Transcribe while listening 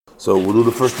So we'll do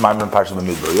the first Maimon in Parshat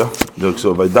Bamidbar, yeah?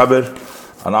 So Vaydaber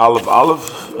on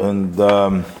Aleph, and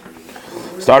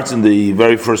starts in the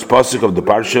very first pasuk of the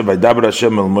Parsha, Vaydaber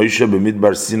Hashem el Moshe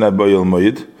b'midbar Sinai bo'el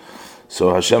moed.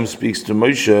 So Hashem speaks to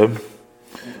Moshe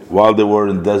while they were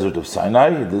in the desert of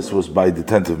Sinai. This was by the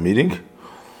tent of meeting,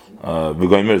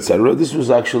 V'goymer, etc. This was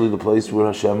actually the place where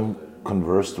Hashem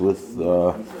conversed with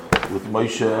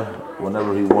Moshe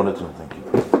whenever he wanted to.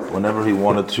 Whenever he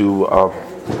wanted to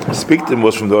speak to him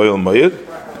was from the Ohel Moed.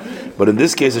 But in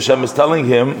this case, Hashem is telling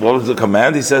him, what was the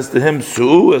command? He says to him,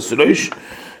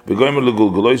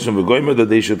 that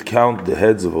they should count the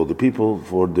heads of all the people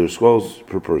for their skulls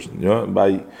per person.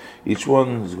 By each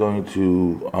one is going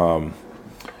to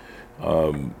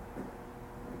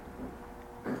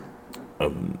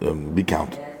be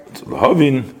counted.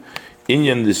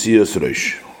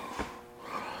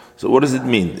 So what does it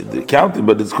mean? The counting,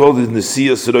 but it's called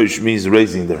Nesiyas Rosh, means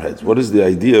raising their heads. What is the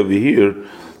idea over here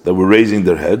that we're raising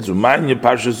their heads? And what's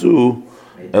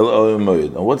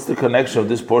the connection of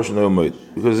this portion of Ohel Moed?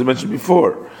 Because as I mentioned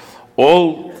before,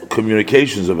 all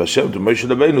communications of Hashem to Moshe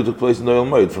Rabbeinu took place in Ohel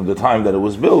Moed from the time that it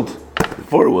was built.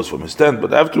 Before it was from his tent,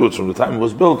 but afterwards, from the time it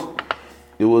was built,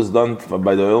 it was done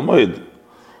by the Ohel Moed.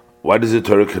 Why does the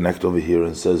Torah connect over here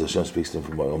and says Hashem speaks to him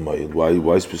from Ohel Moed?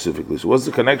 Why specifically? So what's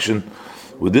the connection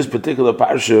with this particular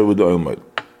parsha with the Ohel Moed?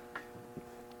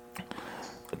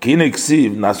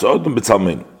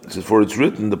 It says, for it's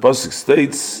written, the pasuk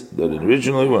states that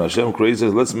originally when Hashem created,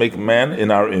 says, let's make man in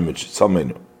our image.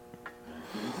 Tzalmeinu.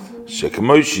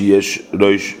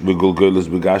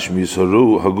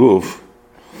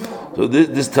 So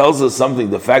this tells us something.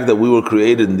 The fact that we were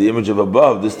created in the image of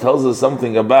above, this tells us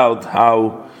something about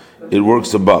how it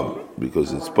works above.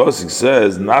 Because its pasuk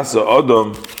says, Nasa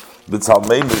Adam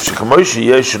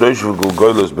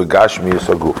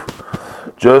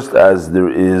just as there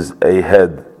is a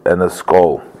head and a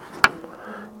skull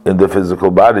in the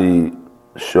physical body,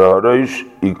 so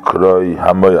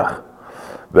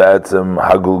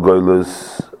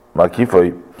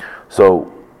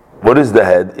what is the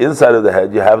head? Inside of the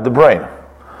head you have the brain,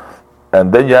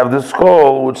 and then you have the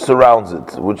skull which surrounds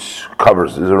it, which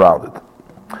is around it.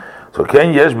 So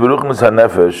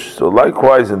so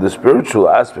likewise in the spiritual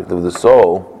aspect of the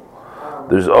soul,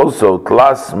 there's also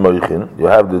tlas moichin. You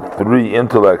have the three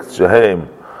intellects, shehem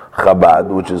chabad,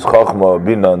 which is chokhmah,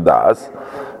 bina, and das,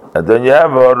 and then you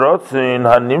have a rotzin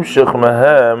hanimshech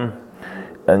mehem,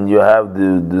 and you have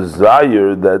the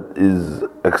desire that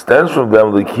extends from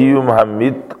them, the kiyum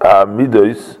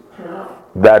hamidos,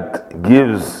 that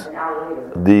gives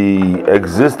the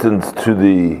existence to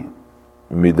the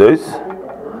midos,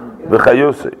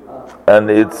 and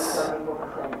its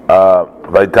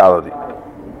vitality.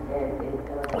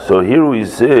 So here we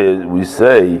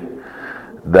say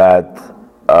that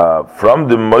from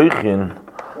the moichin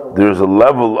there is a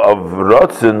level of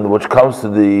rotzen which comes to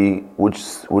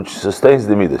which sustains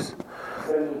the midas.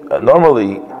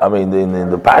 Normally, I mean, in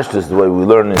the pashtus, the way we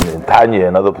learn in Tanya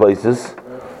and other places,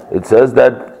 it says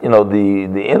that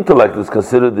the intellect is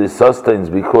considered the sustains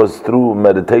because through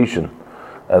meditation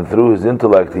and through his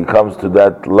intellect he comes to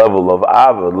that level of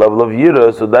ava, level of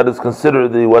yira. So that is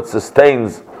considered what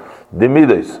sustains the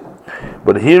midas.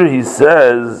 But here he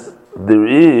says there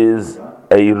is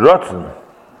a rotten.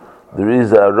 There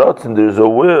is a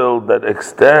will that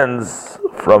extends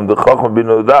from the Chokhmah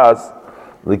Bina Das,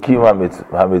 the Kiyum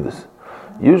Hamidus.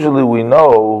 Usually we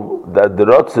know that the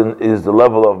Rotzen is the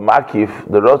level of Makif.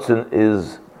 The Rotzen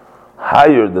is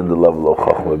higher than the level of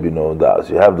Chokhmah Bina Das.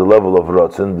 You have the level of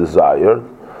Rotzen, desire.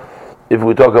 If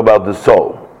we talk about the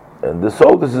soul, and the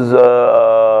soul, this is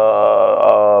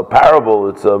a parable,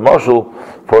 it's a mashal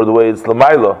for the way it's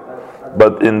Lamaila,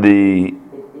 but in the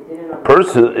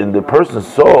person's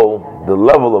soul, the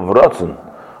level of Ratzon,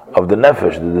 of the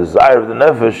Nefesh, the desire of the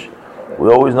Nefesh, we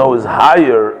always know is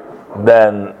higher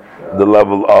than the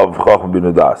level of Chokhmah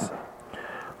Bina Das.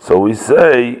 So we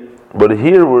say, but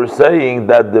here we're saying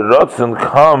that the Ratzon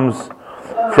comes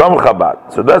from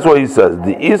Chabad. So that's why he says,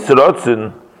 the Is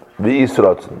Ratzon, the Is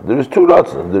Ratzon. There is two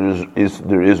Ratzon. There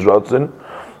is Ratzon,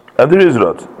 and there is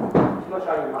Ratzon.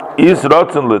 Is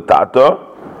Ratzon Letata,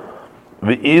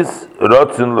 there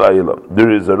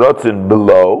is a rotzin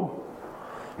below,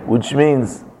 which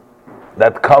means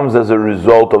that comes as a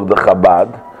result of the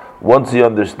Chabad. Once he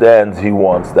understands he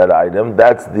wants that item,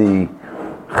 that's the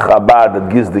Chabad that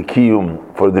gives the kiyum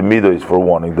for the midos for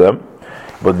wanting them.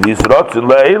 But this rotzin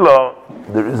la'ila,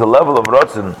 there is a level of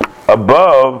rotzin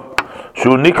above, shu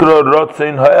nikra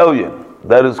rotzin ha'elyon.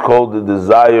 That is called the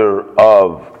desire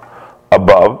of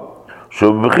above.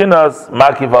 Shubchinas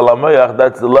makif ala moyach,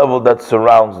 that's the level that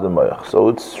surrounds the moyach. So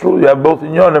it's true, you have both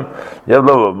in yonim, you have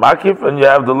the level of makif and you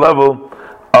have the level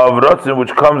of rotzin,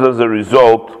 which comes as a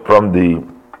result from the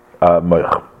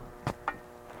moyach.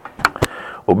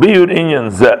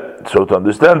 So to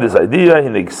understand this idea,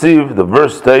 in Iksiv, the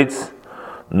verse states,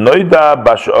 Noida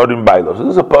b'sha'orim bailo. So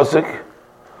this is a pasuk,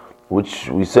 which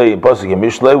we say in pasuk in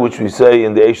Mishlei, which we say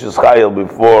in the Eishes Chayil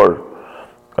before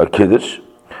a Kiddush.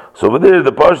 So over there,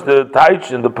 the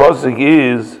taich in the pasuk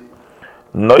is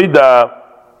Noida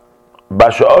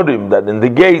b'sha'orim, that in the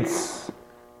gates,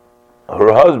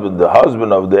 her husband, the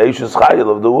husband of the Eishes Chayil,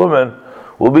 of the woman,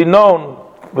 will be known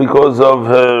because of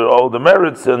her all the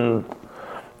merits, and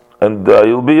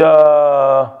you'll be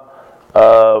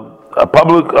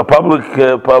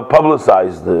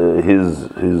publicized her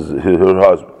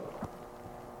husband.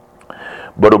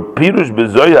 But Pirush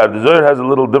Bezoyar, the Zohar has a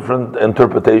little different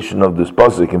interpretation of this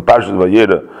pasuk in Parshas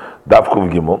Vayera, Daf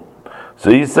Kuv Gimel. So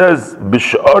he says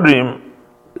B'Shorim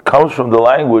comes from the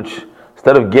language,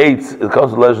 instead of gates, it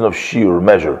comes from the legend of shiur,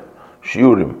 measure,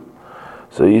 shiurim.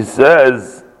 So he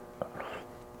says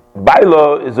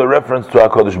Bailo is a reference to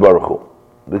HaKadosh Baruch Hu,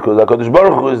 because HaKadosh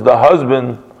Baruch Hu is the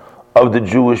husband of the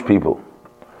Jewish people.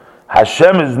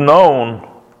 Hashem is known,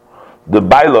 the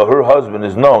Baila, her husband,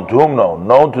 is known. To whom known?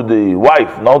 Known to the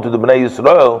wife, known to the Bnei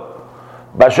Yisrael,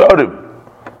 Basharim.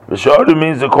 Basharim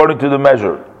means according to the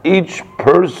measure. Each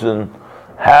person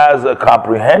has a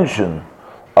comprehension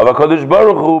of HaKadosh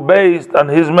Baruch Hu based on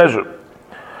his measure.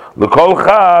 L'kol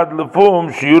chad lefum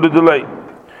shiur delay.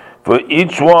 For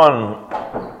each one,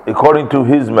 according to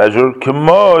his measure,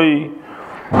 k'moi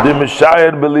the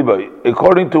Meshayar Belibay,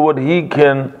 according to what he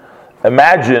can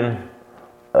imagine,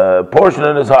 portion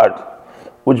in his heart,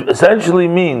 which essentially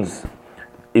means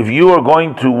if you are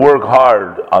going to work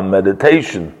hard on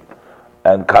meditation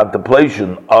and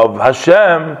contemplation of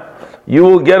Hashem, you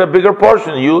will get a bigger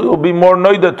portion. You will be more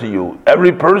noida to you.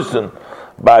 Every person,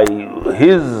 by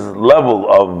his level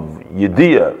of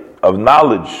yediyah, of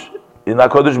knowledge in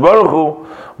HaKadosh Baruch Hu,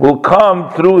 will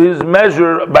come through his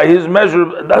measure, by his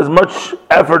measure, as much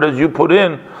effort as you put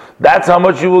in, that's how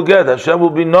much you will get. Hashem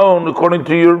will be known according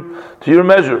to your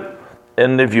measure.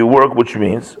 And if you work, which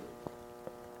means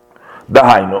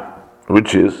Dahainu,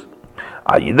 which is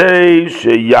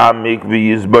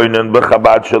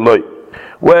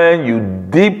when you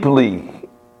deeply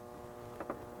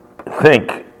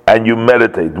think and you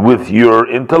meditate with your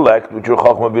intellect, with your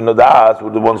Chochmah bin Adas,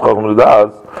 with the one's Chochmah bin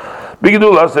Adas,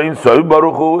 B'Gedulas Ein Sof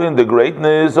Baruch Hu, in the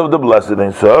greatness of the blessed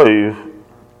Ein Sof,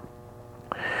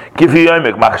 Kifi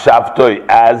Yomek Machshavtoi,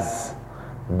 as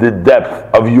the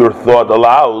depth of your thought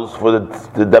allows, for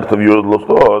the depth of your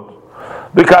thought,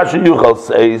 B'Kasha Yuchal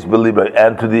says B'Liba,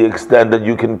 and to the extent that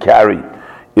you can carry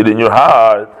it in your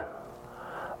heart,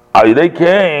 Aydei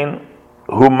Kain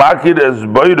Hu Makir Es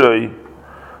Boiroi,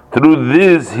 through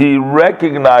this he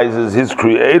recognizes his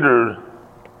Creator,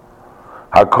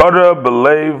 Hakara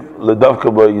Belev Ledavka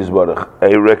Yisbarach,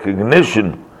 a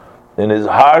recognition in his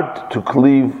heart to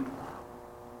cleave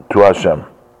to Hashem.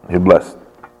 He blessed,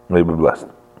 may be blessed.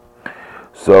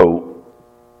 So,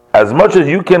 as much as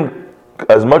you can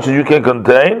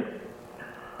contain,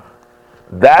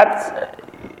 that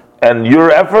and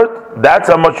your effort, that's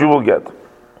how much you will get.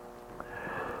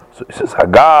 So he says,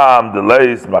 Hagam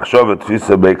delays machshavet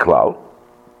tfisa beklal.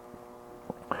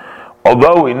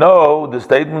 Although we know the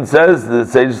statement says, the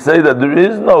sages say that there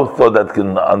is no thought that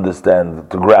can understand,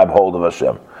 to grab hold of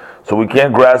Hashem. So we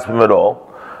can't grasp him at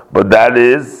all. But that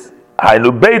is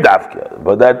Hainu Bei Dafke.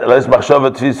 But that is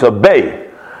machshavet tfisa bei,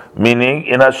 meaning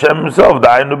in Hashem himself.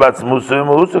 Hainu batzmusu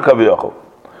imuhusu kaviyachol.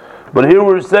 But here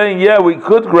we're saying, yeah, we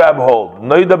could grab hold.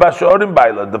 Noida b'sha'orim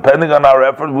baila. Depending on our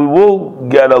effort, we will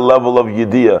get a level of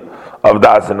yediyah of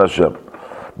das in Hashem.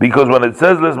 Because when it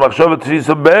says "Les machshavet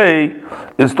tfisa bei,"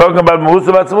 it's talking about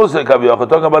muhusa batzmusa kaviyachol,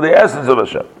 talking about the essence of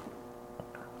Hashem.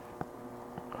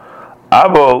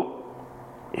 Avol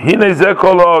hine zeh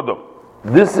kol ha'odom.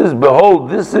 This is, behold,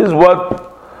 this is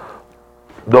what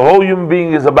the whole human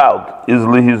being is about. Is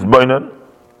lihis boinan,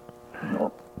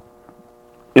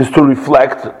 is to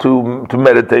reflect, to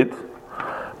meditate.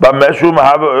 The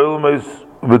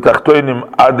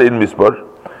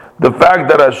fact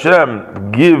that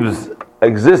Hashem gives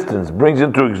existence, brings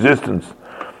into existence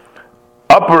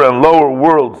upper and lower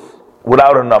worlds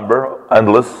without a number,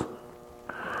 endless.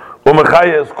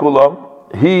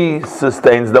 He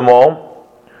sustains them all.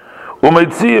 And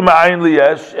he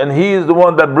is the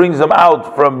one that brings them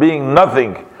out from being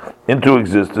nothing into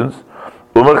existence.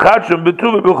 And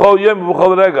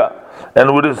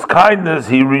with his kindness,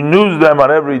 he renews them on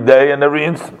every day and every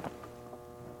instant.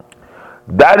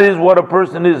 That is what a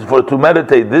person is for to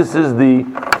meditate. This is the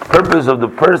purpose of the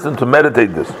person to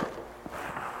meditate this.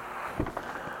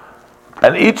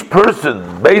 And each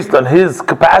person, based on his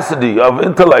capacity of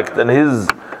intellect and his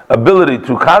ability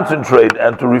to concentrate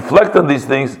and to reflect on these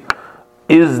things,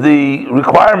 is the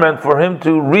requirement for him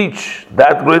to reach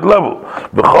that great level.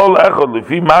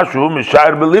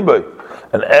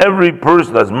 And every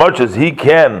person, as much as he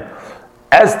can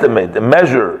estimate and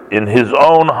measure in his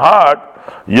own heart,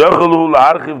 he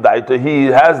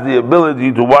has the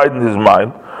ability to widen his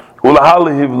mind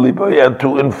and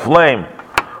to inflame,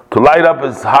 to light up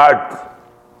his heart,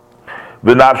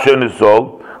 his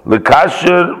soul,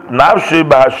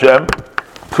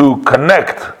 to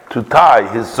connect, to tie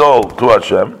his soul to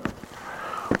Hashem,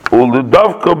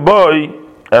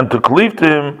 and to cleave to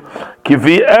him,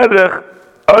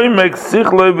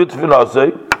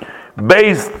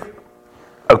 based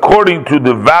according to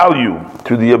the value,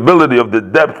 to the ability of the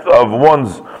depth of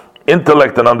one's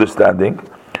intellect and understanding,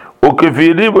 and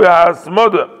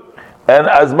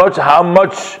as much how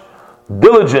much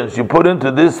diligence you put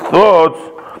into these thoughts,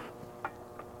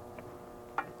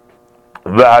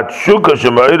 and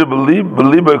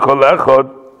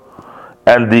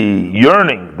the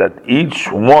yearning that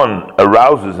each one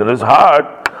arouses in his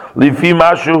heart,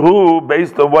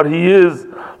 based on what he is,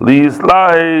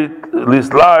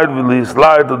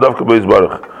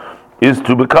 is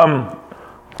to become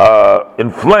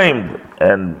inflamed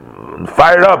and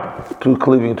fired up to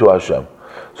cleaving to Hashem.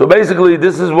 So basically,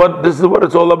 this is what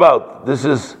it's all about. This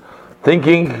is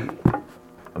thinking,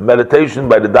 meditation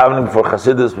by the davening for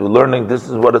Chassidus. We're learning. This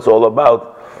is what it's all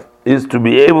about: is to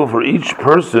be able for each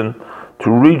person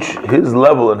to reach his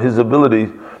level and his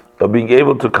ability of being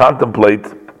able to contemplate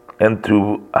and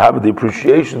to have the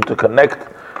appreciation to connect,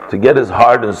 to get his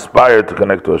heart inspired to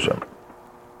connect to Hashem.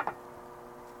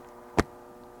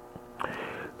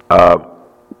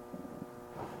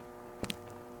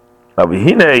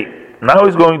 Now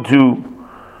he's going to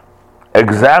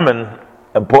examine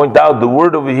and point out the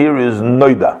word over here is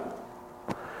noida.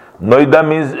 Noida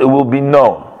means it will be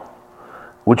known,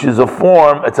 which is a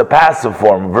form, it's a passive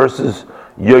form, versus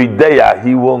yoideya,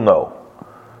 he will know.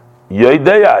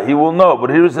 Yoideya, he will know,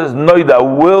 but here it says noida,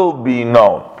 will be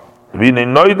known.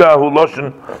 Noida hu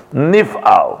loshen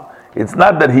nif'al. It's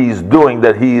not that he's doing,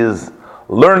 that he is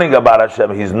learning about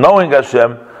Hashem, he's knowing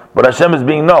Hashem, but Hashem is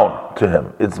being known to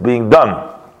him. It's being done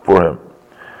for him.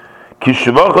 Because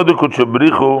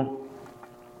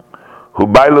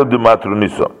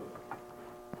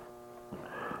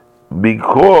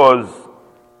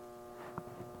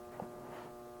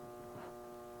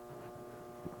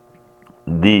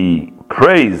the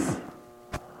praise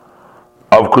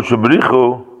of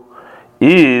Kushabrichu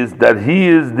is that he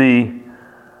is the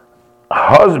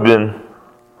husband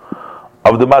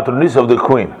of the matronisa of the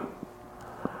queen.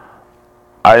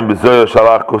 I am Bezoya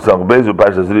Shalach Kusam Bezu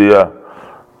Pashasriya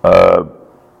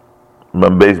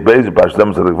Beis Bezu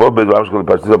Pashasam Sadekvo Bezu Amshkol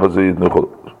Pashasriya Pashasriya Nukhol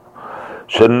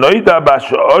Shenoida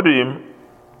Bashaorim,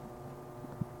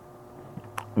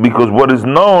 because what is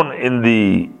known in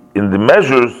the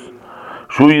measures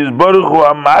Shu Yizbaruchu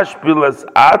Amashpilas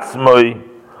Atzmoi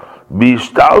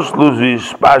Bishtalshlus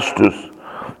Vishpashtus,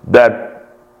 that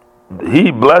he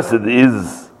blessed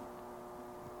is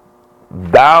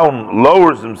down,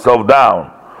 lowers himself down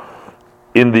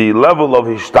in the level of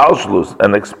hishtalshlus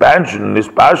and expansion and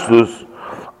hispashtus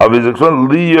of his expression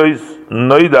liyos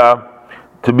noida,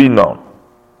 to be known.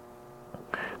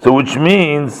 So which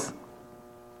means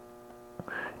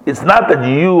it's not that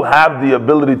you have the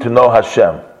ability to know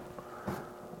Hashem.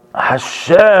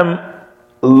 Hashem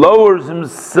lowers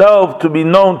himself to be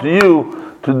known to you,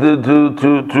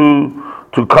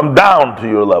 to come down to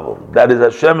your level. That is,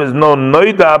 Hashem is known.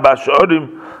 Noida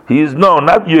bashorim, he is known,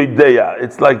 not yodeya.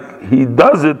 It's like he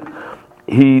does it,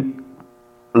 he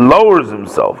lowers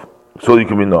himself so he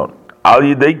can be known. Al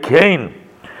yidei kain,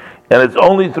 and it's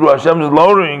only through Hashem's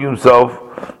lowering himself.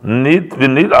 Nit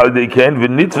v'nit al yidei kain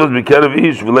v'nitzvos b'kerev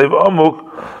ish v'leiv amuk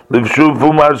livshuv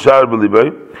v'umar shar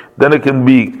b'libay. Then it can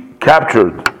be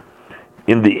captured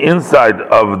in the inside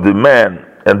of the man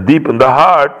and deep in the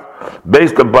heart,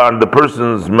 based upon the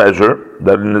person's measure,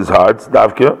 that in his heart,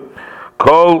 davke,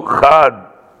 kol chad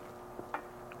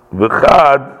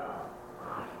v'chad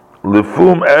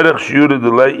lefum erech shiur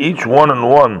delay, each one and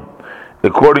one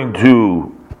according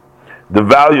to the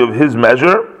value of his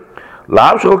measure,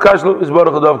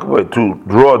 to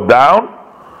draw down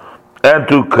and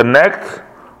to connect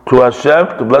to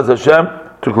Hashem, to bless Hashem,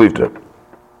 to cleave to him.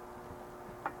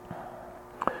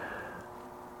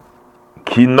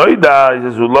 Ki noida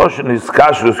is uloshin is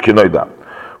kashrus ki noida.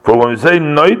 For when we say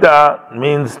noida,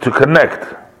 means to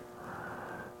connect.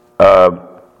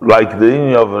 like the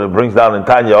Indian of it brings down in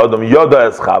Tanya, Adam Yoda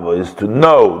es Chava, is to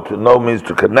know. To know means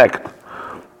to connect.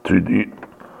 To the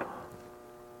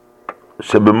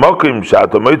Shebemokim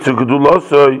Shato Moitzu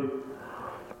Gedulosoi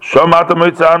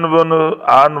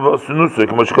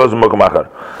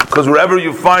because wherever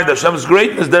you find Hashem's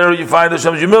greatness, there you find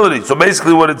Hashem's humility. So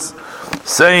basically what it's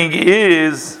saying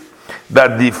is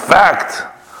that the fact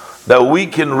that we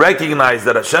can recognize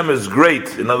that Hashem is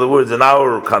great, in other words, in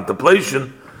our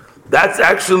contemplation, that's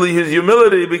actually His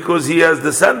humility, because He has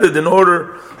descended in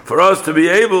order for us to be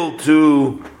able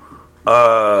to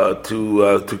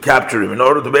capture Him, in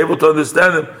order to be able to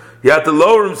understand Him. He had to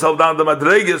lower Himself down to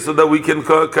Madrega so that we can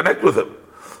connect with Him.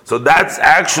 So that's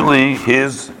actually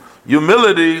His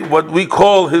humility, what we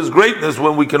call His greatness,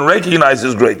 when we can recognize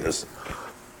His greatness.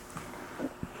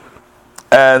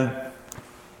 And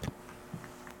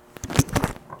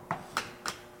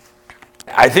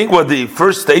I think what the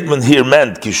first statement here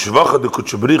meant, Kishvacha de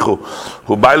Kuchabrichu,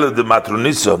 who baila de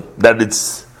Matronisa, that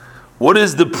it's, what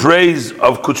is the praise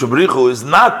of Kuchabrichu is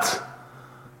not,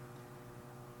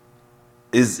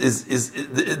 is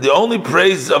the only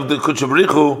praise of the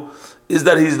Kuchabrichu is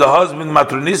that he's the husband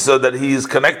Matronisa, that he is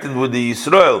connected with the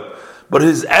Yisrael. But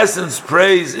his essence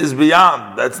praise is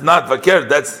beyond. That's not Vaker,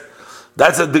 that's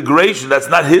a degradation, that's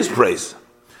not his praise.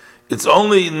 It's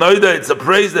only Noida, it's a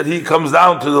praise that he comes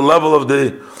down to the level of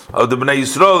the Bnei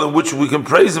Yisrael, in which we can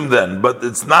praise him then, but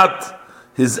it's not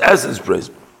his essence praise.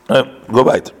 Go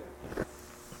back.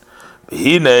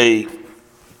 Hine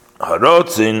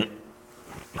harotzin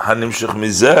hanimshach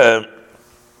mizeh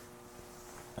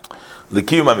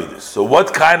l'kiyum hamidus. So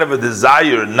what kind of a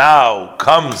desire now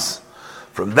comes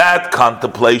from that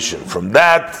contemplation, from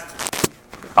that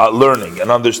learning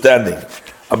and understanding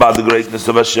about the greatness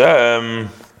of Hashem?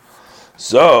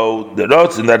 So the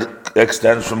rotzin that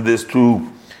extends from this to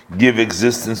give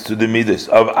existence to the midas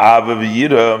of Ava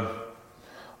v'yira,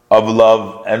 of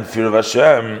love and fear of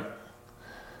Hashem.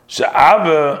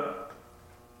 She'ava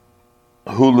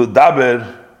hu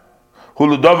l'davar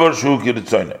shu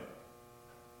k'ritzoyneh.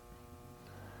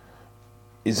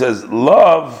 He says,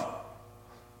 love,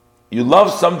 you love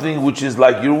something which is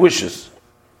like your wishes.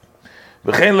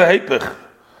 V'chein leheipech.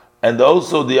 And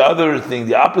also the other thing,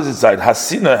 the opposite side,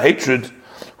 hasina, hatred,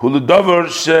 hu l'davar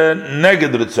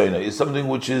she'neged ritzoyneh, is something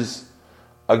which is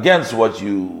against what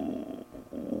you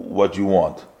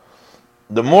want.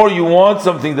 The more you want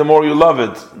something, the more you love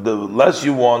it. The less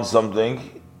you want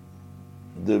something,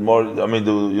 the more,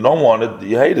 you don't want it,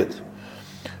 you hate it.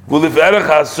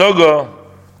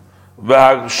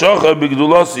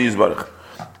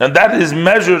 And that is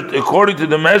measured according to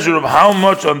the measure of how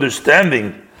much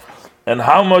understanding and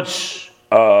how much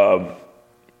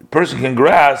person can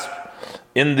grasp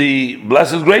in the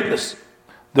blessed greatness.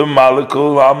 The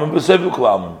Malikul Alman B'Sevikul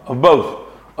Alman, of both.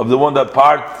 Of the one that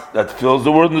part that fills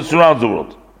the world and that surrounds the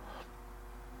world.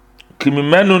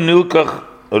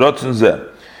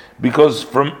 Because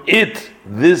from it,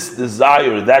 this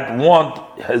desire, that want,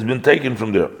 has been taken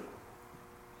from there.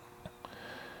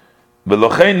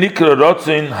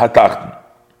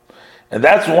 And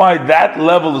that's why that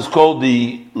level is called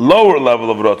the lower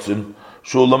level of Rotzin,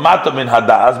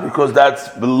 because that's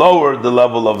below the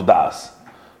level of Das.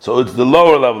 So it's the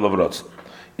lower level of Rotzin.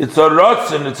 It's a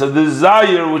rotzin, it's a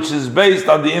desire which is based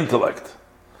on the intellect.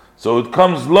 So it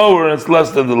comes lower and it's less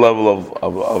than the level of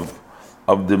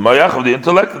the mayach of the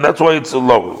intellect, and that's why it's a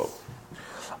lower level.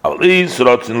 But there is a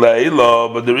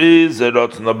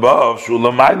rotzin above,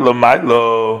 shula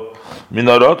mailo, min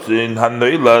rotzin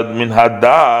hanoilad min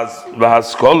hadas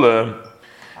v'haskola.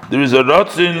 There is a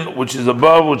rotzin which is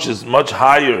above, which is much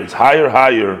higher. It's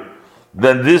higher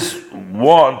than this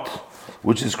want,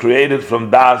 which is created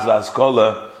from das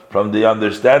v'haskola, from the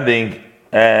understanding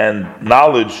and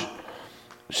knowledge,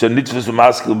 for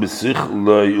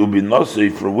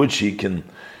which he can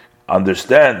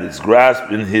understand, it's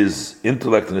grasped in his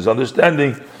intellect and his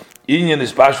understanding.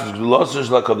 This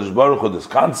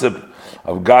concept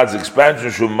of God's expansion,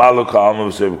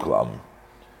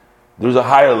 there's a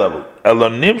higher level.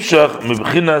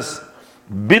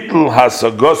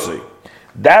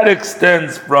 That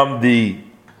extends from the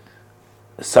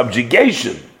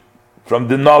subjugation, from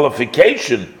the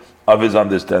nullification of his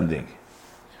understanding.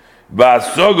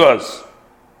 Because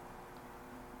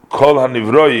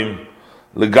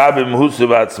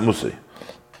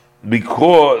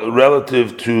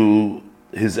relative to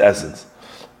his essence,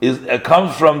 it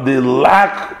comes from the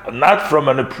lack, not from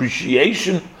an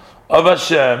appreciation of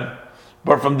Hashem,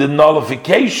 but from the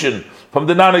nullification, from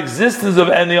the non-existence of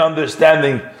any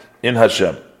understanding in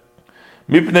Hashem.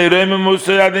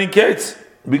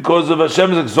 Because of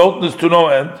Hashem's exaltedness to no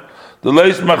end, The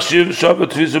leis machshiv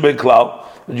shavet tfisu beklal,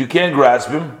 that you can't grasp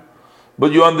him,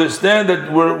 but you understand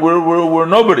that we're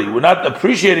nobody. We're not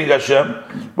appreciating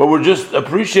Hashem, but we're just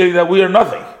appreciating that we are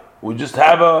nothing. We just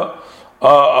have a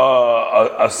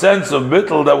sense of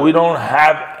bittul that we don't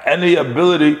have any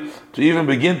ability to even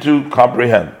begin to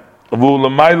comprehend. That's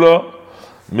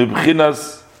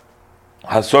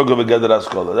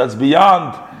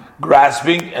beyond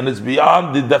grasping, and it's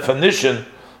beyond the definition,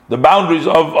 the boundaries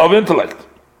of intellect.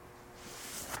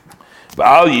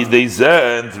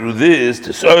 And through this,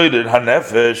 the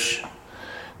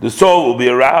soul will be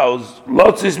aroused.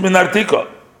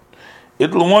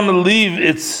 It will want to leave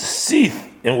its seat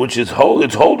in which its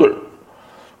holder.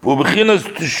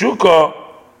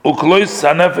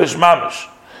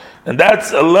 And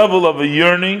that's a level of a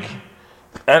yearning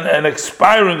and an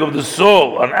expiring of the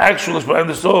soul, an actual expiring of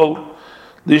the soul,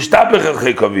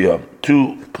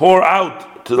 to pour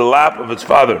out to the lap of its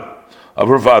father, of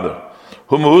her father.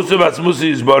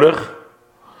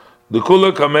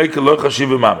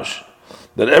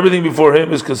 That everything before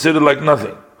him is considered like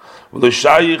nothing.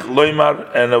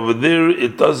 And over there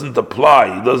it doesn't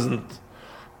apply, it doesn't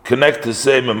connect to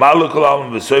say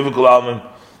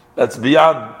that's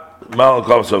beyond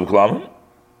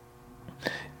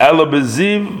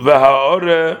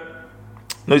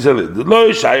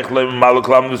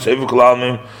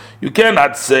you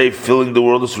cannot say filling the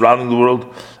world or surrounding the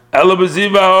world. That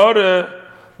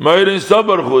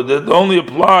only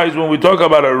applies when we talk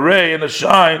about a ray and a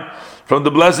shine from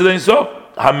the blessed Ein Sof,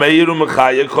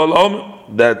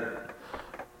 that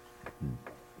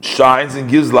shines and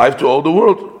gives life to all the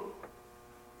world.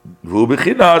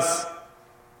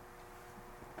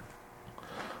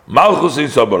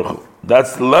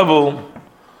 That's the level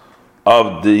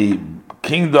of the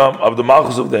kingdom of the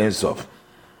Malchus of the Ein Sof.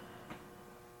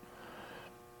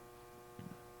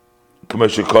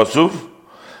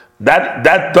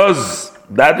 That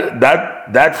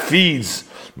feeds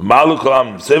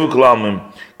Malukalam, Sevikulamim.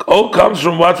 All comes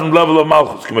from what? From the level of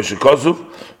Malchus.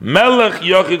 Melech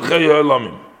Yochid Chei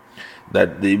Ha'olamim.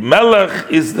 That the Melech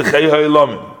is the Chei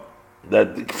Ha'olamim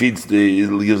that feeds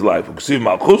gives life.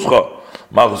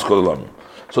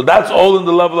 So that's all in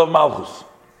the level of Malchus.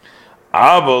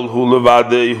 But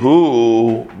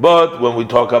when we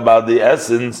talk about the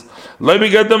essence,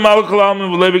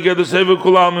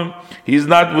 he's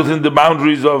not within the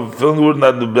boundaries of filling the world,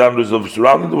 not the boundaries of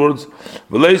surrounding the words.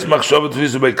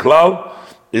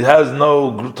 It has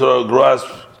no grasp,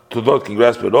 to thought can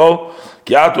grasp at all.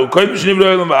 You're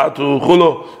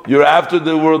after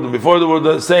the world and before the world,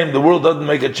 the same. The world doesn't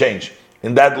make a change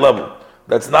in that level.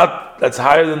 That's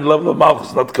higher than the level of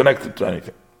Malchus, not connected to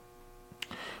anything.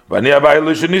 And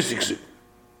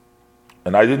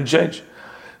I didn't change.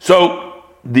 So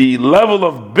the level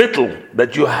of bittul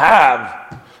that you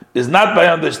have is not by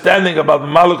understanding about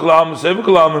Malkulam,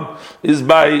 Sevikulam, is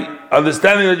by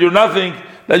understanding that you're nothing,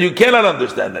 that you cannot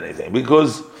understand anything,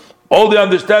 because all the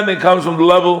understanding comes from the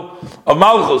level of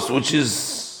Malchus, which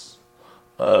is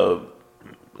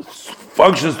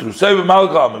functions through Sev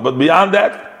Malkulam. But beyond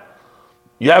that,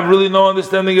 you have really no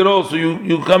understanding at all. So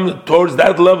you come towards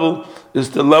that level, is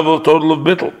the level total of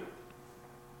bittul.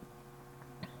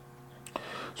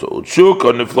 So utshuk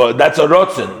on the floor, that's a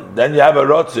rotzen. Then you have a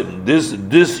rotzen,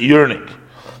 this yearning.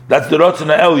 That's the rotzen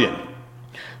elyon.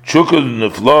 Utshuk on the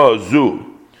floor zu,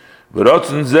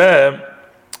 v'rotzen zeh,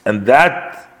 and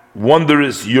that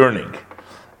wondrous yearning,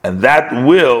 and that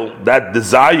will, that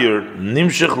desire,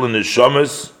 nimshich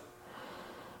l'neshamis,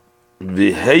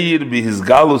 v'heir b'his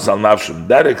galus al nafshim,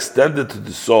 that extended to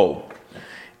the soul,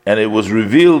 and it was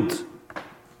revealed,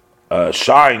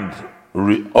 shined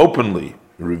openly,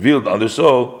 revealed on the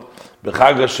soul.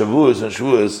 B'chag Shavuos and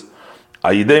Shavuos,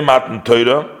 ayidei matan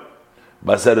Torah,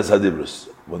 b'aseres hadibrus.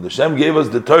 When Hashem gave us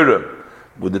the Torah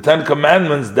with the 10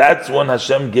 Commandments, that's when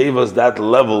Hashem gave us that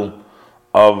level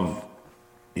of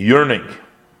yearning.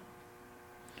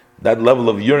 That level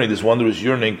of yearning, this wondrous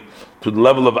yearning, to the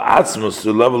level of Atzmus,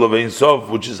 to the level of Ein Sof,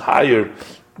 which is higher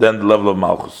than the level of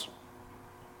Malchus.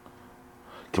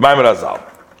 K'mayim Razal.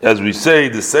 As we say,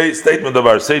 the statement of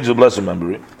our sage of blessed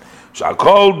memory,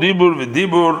 Shakol dibur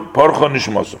v'dibur porcho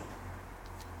nishmosu,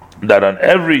 that on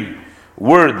every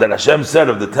word that Hashem said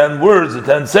of the 10 words, the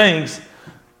 10 sayings,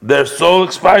 their soul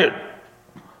expired.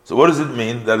 So what does it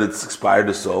mean that it's expired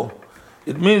the soul?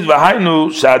 It means v'hainu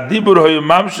shadibur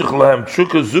hoyamamshich lahem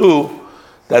chukazu,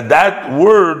 that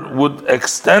word would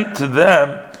extend to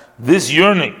them this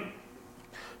yearning.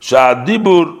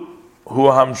 Shadibur hu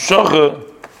hamshoche.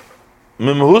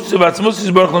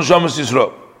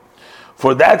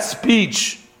 For that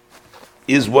speech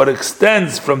is what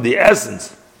extends from the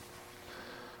essence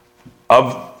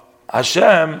of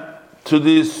Hashem to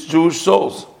these Jewish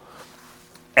souls.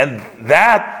 And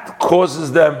that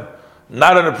causes them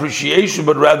not an appreciation,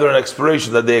 but rather an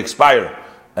expiration, that they expire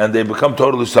and they become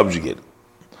totally subjugated.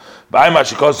 By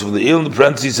Mashikos of the Il, in the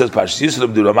parentheses says, Pashis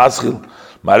of the Ramaschil,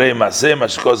 Marei Maseh,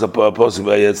 Mashikos of Posik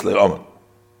Vayetz Le'omer.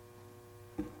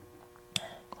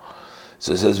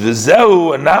 So it says,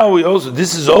 V'zeu, and now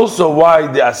this is also why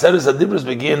the Aseres HaDibros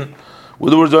begin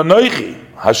with the words Anoichi,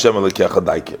 Hashem Elokecha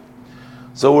Daike.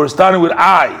 So we're starting with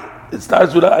I. It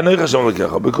starts with Anoichi Hashem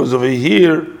Elokecha, because over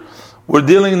here, we're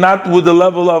dealing not with the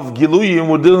level of Giluyim,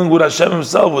 we're dealing with Hashem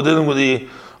himself, we're dealing with the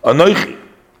Anoichi.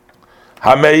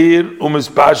 Hameir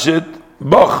umispashet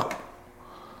boch,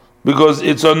 because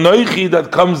it's Anoichi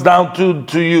that comes down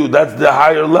to you. That's the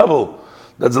higher level.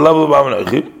 That's the level of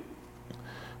Anoichi.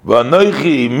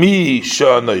 V'Anoichi mi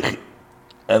she'Anoichi,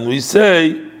 and we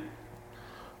say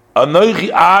Anoichi,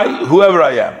 I, whoever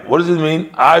I am. What does it mean?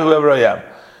 I, whoever I am.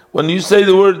 When you say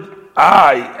the word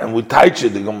I, and we teach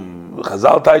it,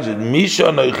 Chazal teach it, mi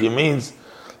she'Anoichi means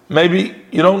maybe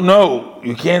you don't know,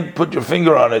 you can't put your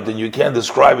finger on it, and you can't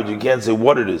describe it, you can't say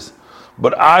what it is.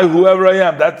 But I, whoever I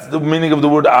am, that's the meaning of the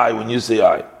word I when you say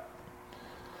I.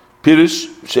 Pirish,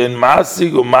 she'en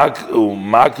masig u'makir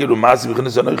u'masig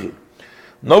b'chinas Anoichi.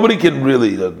 Nobody can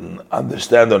really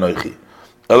understand Anoichi.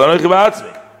 Anoichi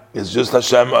b'atzmi. It's just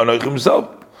Hashem Anoichi himself.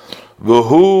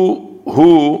 V'hu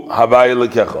havai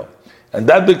Elokecha. And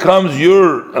that becomes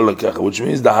your Elokecha, which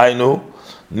means the Hainu,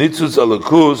 Nitzutz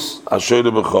Elokus Asher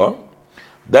B'cha.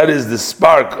 That is the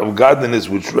spark of godliness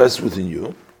which rests within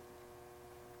you.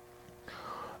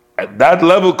 At that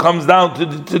level comes down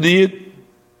to the Yid.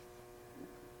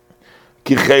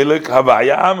 Kichelek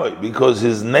Havaya Amoi, because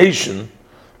his nation,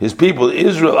 his people,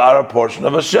 Israel, are a portion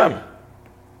of Hashem.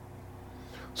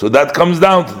 So that comes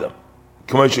down to them.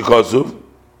 K'moshe Kosuv,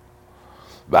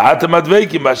 V'atem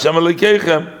adveikim b'Hashem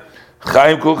Elokeichem,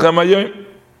 Chaim kulchem hayom.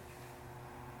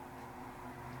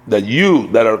 That you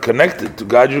that are connected to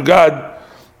God, your God,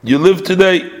 you live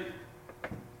today.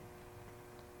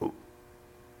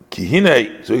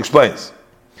 Kihine, so he explains.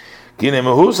 Kihine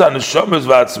mehusa neshamas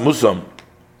v'atzmusam.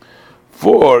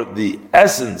 For the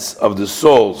essence of the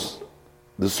souls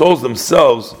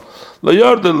themselves,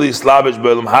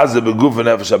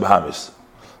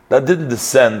 that didn't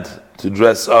descend to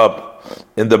dress up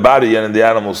in the body and in the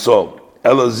animal soul.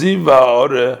 It's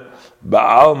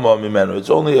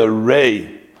only a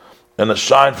ray and a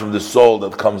shine from the soul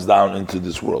that comes down into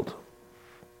this world.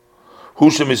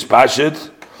 Hushem is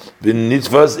pashit, the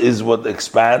nitzvahs is what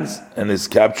expands and is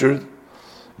captured.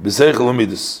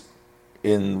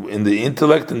 In the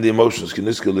intellect and the emotions.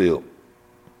 Those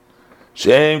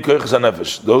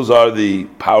are the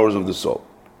powers of the soul.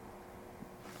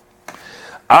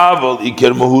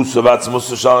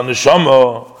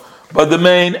 But the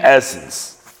main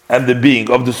essence and the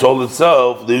being of the soul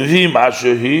itself,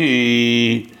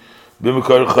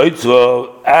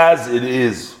 as it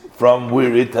is from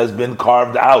where it has been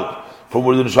carved out, from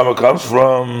where the neshama comes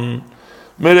from,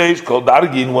 Mireish called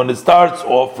Dargin, when it starts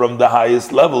off from the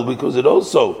highest level, because it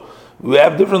also, we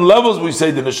have different levels we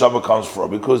say the neshama comes from,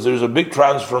 because there's a big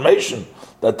transformation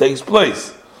that takes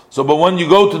place. So, but when you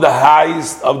go to the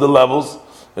highest of the levels,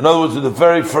 in other words, to the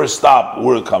very first stop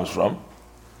where it comes from,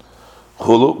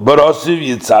 Chulu, Barosiv,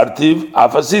 Yitzartiv,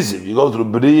 Afasisiv. You go through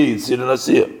B'riya, Yitzir, and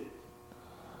Asiyah.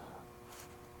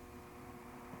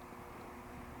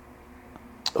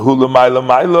 Hulu,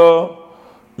 Mailo,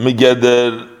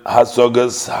 Migeder,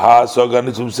 Hasogas,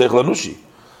 Hasoganitum Sechlanushi.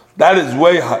 That is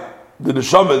way high. The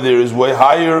neshama there is way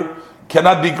higher,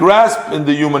 cannot be grasped in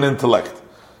the human intellect.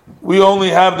 We only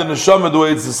have the neshama the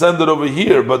way it's descended over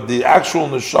here, but the actual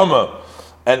neshama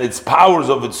and its powers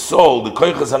of its soul, the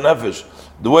koiches hanefesh,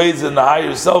 the way it's in the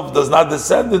higher self, does not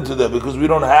descend into that, because we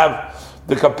don't have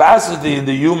the capacity in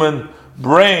the human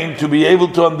brain to be able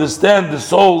to understand the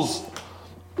soul's.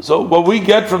 So what we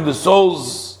get from the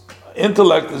soul's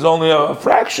intellect is only a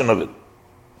fraction of it,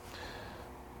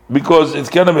 because it's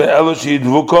kind of an eloshi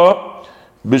dvuka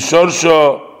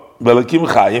b'shorsho belakim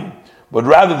chayim, but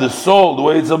rather the soul, the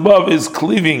way it's above, is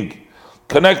cleaving,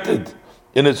 connected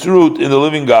in its root in the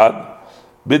living God.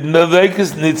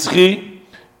 B'nadekis nitzchi,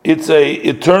 it's a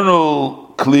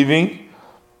eternal cleaving,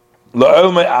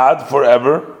 la'el me'ad,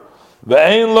 forever.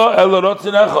 Ve'ein lo el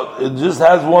rotzin echad, it just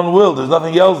has one will. There's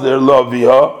nothing else there. Lo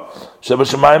viha sheba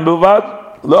shemayim bilvad.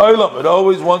 It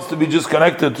always wants to be just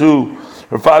connected to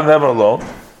her Father in heaven alone.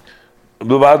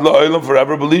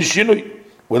 Forever,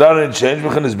 without any change,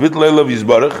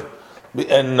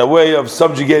 in a way of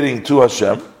subjugating to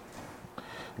Hashem.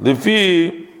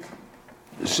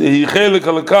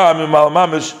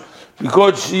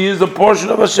 Because she is a portion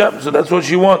of Hashem, so that's what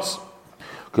she wants.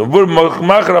 And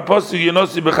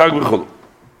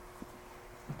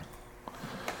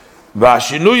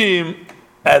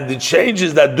the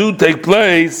changes that do take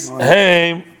place,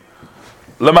 heim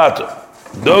lamata,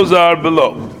 those are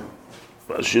below.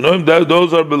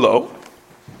 Those are below.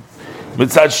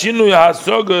 Mitzad shinui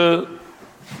hasoga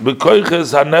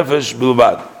bekoiches hanefesh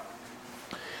bilvad.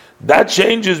 That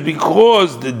changes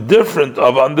because the difference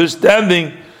of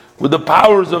understanding with the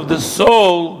powers of the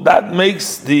soul that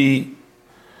makes the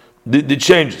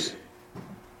changes.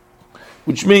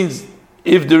 Which means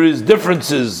if there is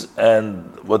differences and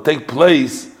what take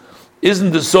place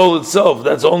isn't the soul itself,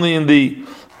 that's only in the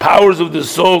powers of the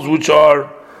souls which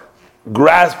are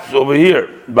grasped over here.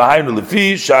 Behind the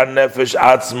lefi shar nefesh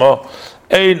atzma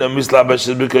ein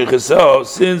mislabeshes b'koiches.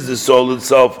 Since the soul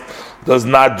itself does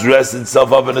not dress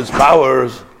itself up in its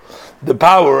powers, the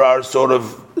power are sort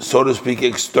of, so to speak,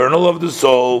 external of the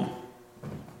soul.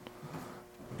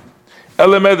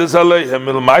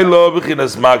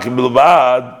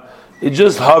 It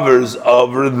just hovers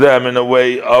over them in a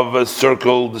way of a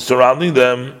circle surrounding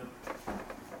them.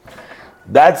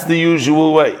 That's the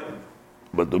usual way.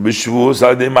 But the Bishvuas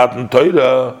are the Matan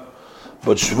Torah.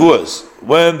 But Shvuas,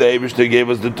 when the Eibishter gave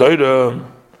us the Torah,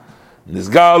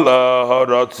 Nizgala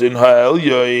haratzin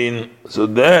ha'elyoin, so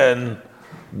then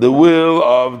the will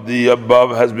of the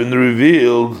above has been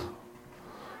revealed.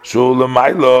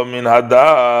 Shulamaylo min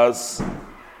hadas,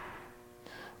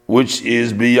 which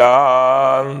is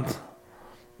beyond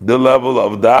the level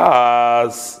of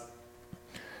das.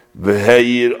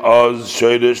 V'heir oz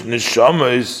shoyresh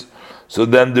nishamis, so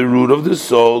then the root of the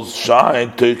souls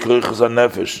shine teikoiches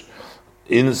hanefesh,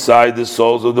 inside the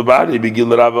souls of the body, begil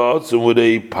ravaotzim, with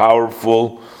a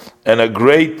powerful and a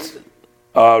great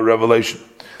revelation.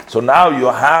 So now you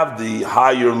have the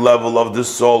higher level of the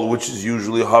soul, which is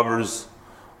usually hovers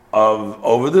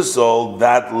over the soul.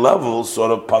 That level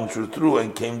sort of punctured through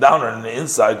and came down on the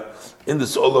inside in the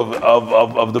soul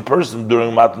of the person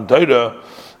during Matan Torah,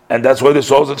 and that's why the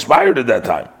souls expired at that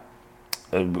time.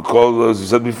 And because, as I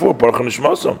said before, Baruch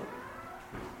Nishmasam.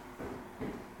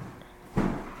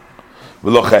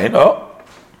 V'lochein,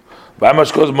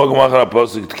 v'amash koz mogam achar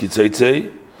apostle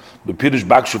kitzeitei, b'pirush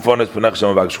bakshufones penach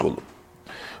shem vakshkulu.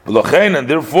 V'lochein, and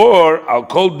therefore, I'll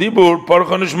call dibur Baruch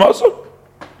Nishmasam.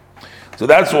 So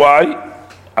that's why,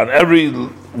 on every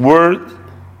word,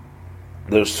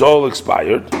 their soul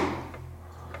expired,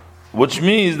 which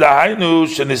means the hainu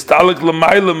shenistalik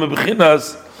l'mayla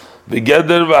mebchinas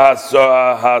v'geder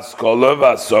v'haskola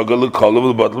v'hasoga l'kola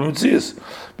v'l'botl mitzias,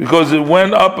 because it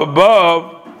went up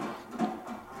above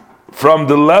from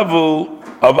the level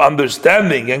of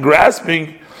understanding and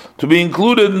grasping to be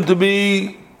included and to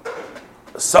be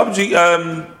subject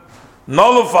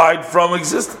nullified from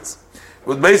existence.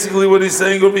 But basically what he's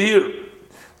saying over here,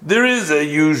 there is a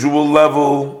usual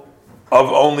level of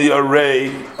only a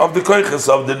ray of the koiches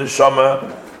of the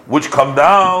neshama, which come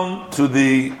down to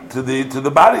the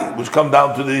body, which come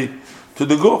down to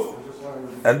the guf,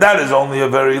 and that is only a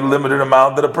very limited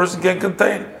amount that a person can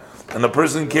contain and a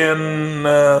person can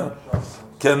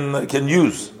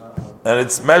use, and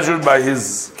it's measured by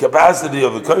his capacity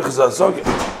of the koiches hasogim.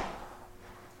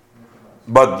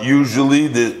 But usually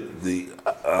the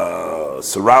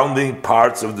surrounding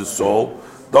parts of the soul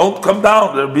don't come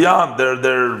down; they're beyond.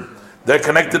 They're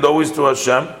connected always to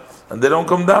Hashem, and they don't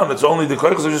come down. It's only the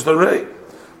koiches are just a ray.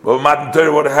 But Matan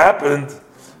Torah, what happened?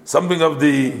 Something of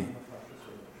the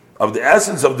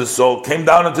essence of the soul came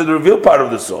down into the revealed part of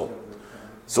the soul.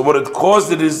 So what it caused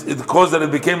that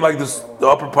it became like this, the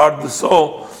upper part of the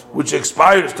soul, which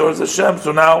expires towards Hashem.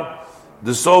 So now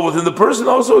the soul within the person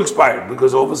also expired,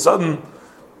 because all of a sudden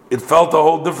it felt a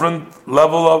whole different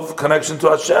level of connection to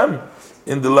Hashem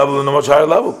in a much higher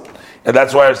level. And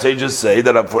that's why our sages say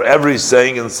that for every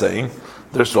saying and saying,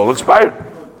 their soul expired.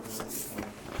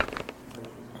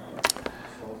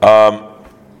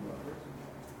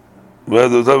 Where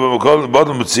the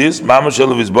bottom of Mitzias, Mama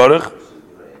Shel of Yisborach,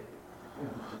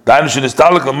 Dainu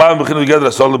Shenistalik L'Mayim B'Chinu V'Geder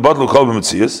HaSol L'Botl L'Kol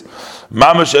B'Mitzias,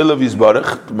 Mama Shel of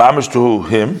Yisborach, Mamash to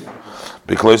him,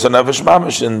 B'Klois HaNefesh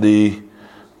Mamash, in the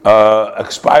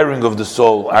expiring of the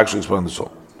soul, actually expiring the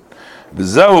soul.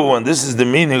 V'zehu, and this is the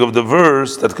meaning of the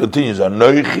verse that continues.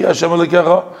 Anoichi Hashem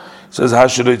Elokecha, says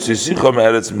Hashem Tzisicha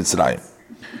Me'eretz Mitzrayim.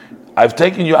 I've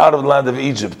taken you out of the land of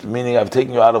Egypt, meaning I've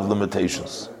taken you out of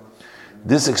limitations.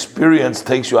 This experience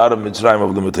takes you out of Mitzrayim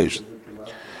of limitation.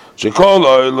 For all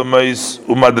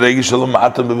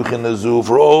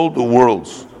the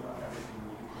worlds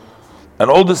and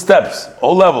all the steps,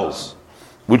 all levels,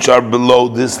 which are below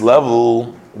this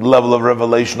level, the level of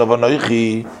revelation of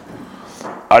Anoichi,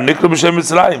 are Nikra B'Shem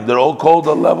Mitzrayim. They're all called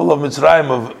the level of Mitzrayim,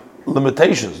 of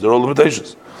limitations. They're all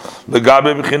limitations.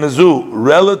 Legabe b'chinazu,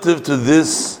 relative to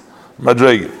this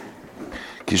madrega.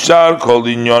 Kishar kol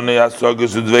inyone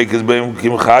asogas udvekes beim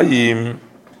kim chayim.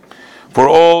 For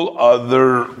all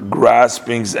other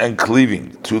graspings and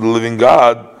cleaving to the living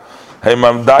God, they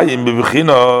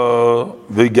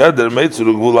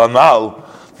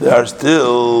are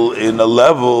still in a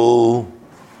level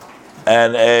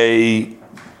and a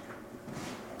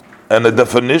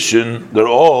definition. They're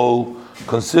all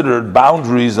considered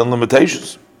boundaries and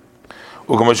limitations.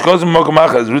 Is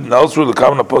written elsewhere, the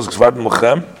common apostle Svartim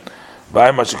Lachem,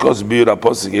 Vayim Ashikos Bir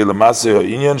Apostle Elamase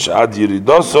Ho'inyan Sha'ad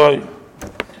Yiridosoi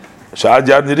Sha'ad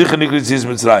Yad Niricha Nikritzis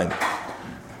Mitzrayim.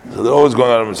 So they're always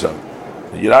going out of Mitzrayim.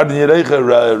 Yirad Niricha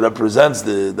represents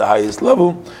the highest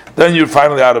level. Then you're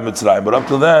finally out of Mitzrayim. But up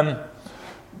to then,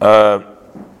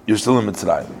 you're still in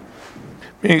Mitzrayim.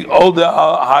 Meaning all the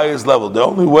highest level. The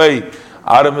only way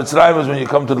out of Mitzrayim is when you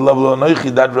come to the level of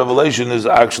Anoichi. That revelation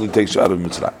actually takes you out of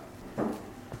Mitzrayim.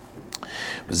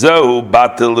 Zehu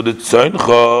batel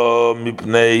ritzoincha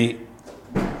mipnei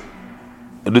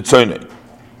ritzoinei.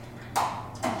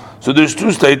 So there's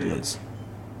two statements.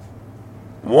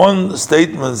 One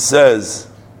statement says,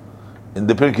 in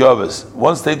the Pirkei Avos,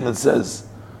 one statement says,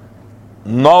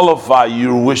 nullify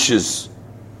your wishes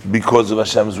because of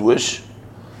Hashem's wish,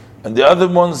 and the other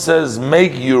one says,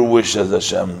 make your wish as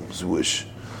Hashem's wish.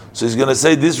 So he's going to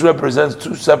say this represents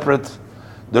two separate,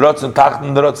 the Ratzon Tacht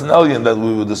and the Ratzon Elyon that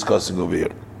we were discussing over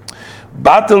here.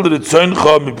 Batel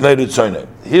ritzoincha mipnei ritzoinei.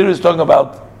 Here he's talking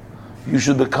about you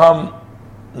should become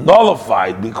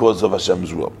nullified because of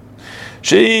Hashem's will.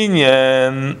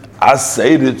 Sheinyan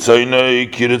asay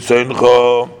ritzoinei ki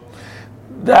ritzoincha.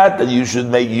 That you should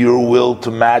make your will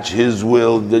to match His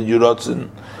will, that you Ratzon.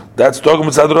 That's talking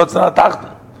about the Ratzon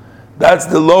HaTachton. That's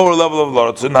the lower level of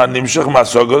Ratzon. Hanimshach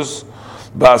masogos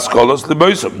ba'askolos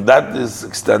liboisam. That is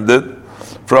extended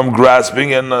from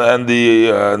grasping and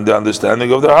the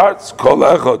understanding of their hearts. Kol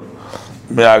echad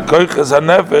me'akoyches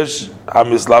hanefesh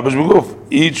hamislabish b'guf.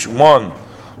 Each one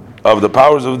of the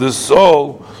powers of this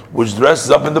soul, which dresses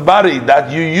up in the body,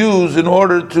 that you use in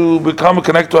order to become a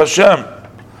connect to Hashem.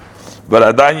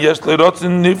 But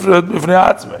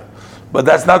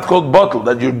that's not called bottle,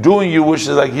 that you're doing your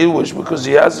wishes like He wish, because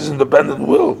He has His independent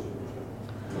will.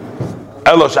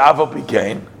 Elosh Avo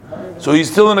Pikein. So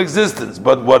He's still in existence,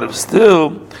 but what if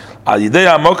still,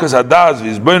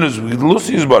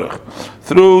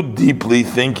 through deeply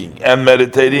thinking and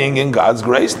meditating in God's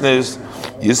graceness,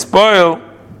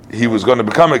 He was going to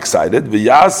become excited. He's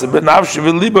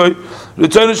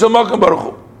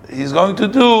going to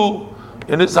do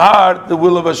in his heart the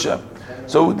will of Hashem.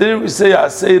 So there we say, you're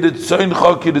still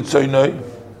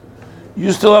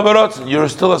have a Ratzon, you're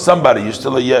still a somebody, you're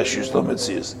still a Yesh, you're still a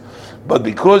Metzias. But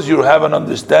because you have an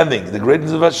understanding, the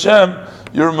greatness of Hashem,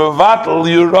 you're mevatel,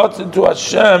 you're Ratzon to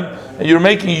Hashem, and you're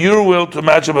making your will to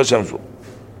match up Hashem's will.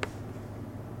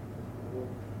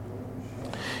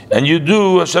 And you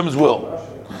do Hashem's will.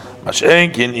 When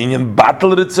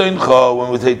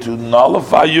we say to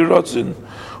nullify your Ratzon,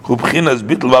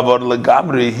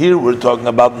 here we're talking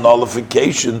about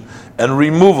nullification and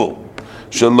removal.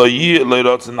 He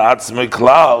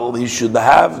should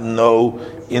have no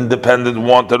independent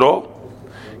want at all.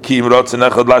 He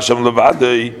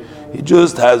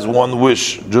just has one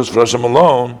wish, just for Hashem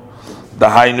alone.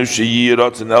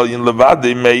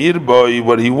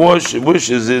 What he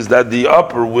wishes is that the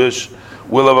upper wish,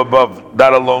 will of above,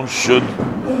 that alone should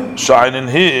shine in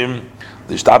him,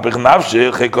 so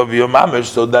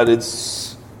that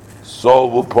its soul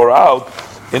will pour out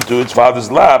into its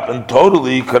father's lap and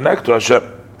totally connect to Hashem.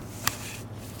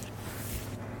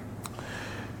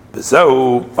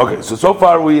 So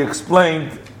far we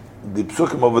explained the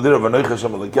psukim over there of Anoich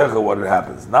Hashem Elokecha, what it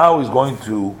happens. Now he's going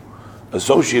to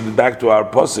associate it back to our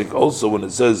pasuk also when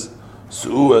it says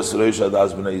Su'u Esrei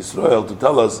Shadas B'nai Yisrael, to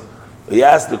tell us, he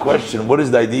asked the question, what is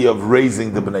the idea of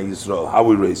raising the B'nai Yisrael? How are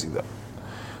we raising them?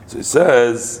 So it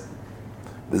says,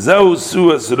 this is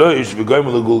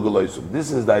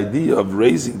the idea of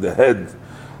raising the head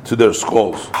to their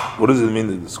skulls. What does it mean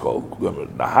to the skull?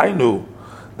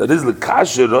 That is the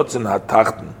kasher rotzen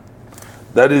hatachten.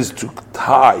 That is to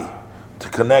tie, to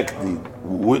connect the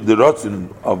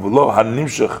rotzen of lo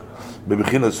hanimshach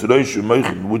bebechinas roishu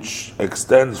moichin, which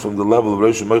extends from the level of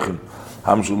roishu moichin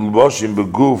hamshul boshim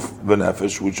beguf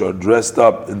v'nefesh, which are dressed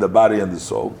up in the body and the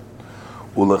soul.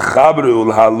 And to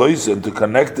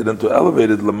connect it and to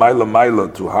elevate it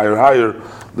to higher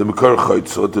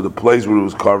so to the place where it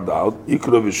was carved out,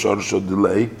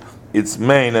 delay its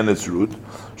main and its root,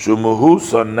 which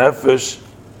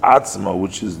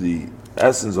is the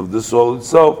essence of the soul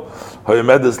itself,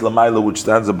 which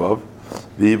stands above,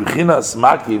 The B'chinas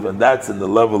Makiv, and that's in the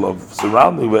level of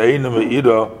surrounding Ve'eina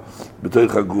Me'ira B'toich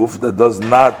HaGuf, that does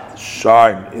not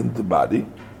shine in the body.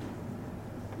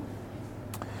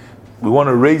 We want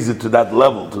to raise it to that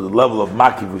level, to the level of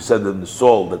Makiv. We said in the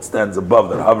soul that stands above,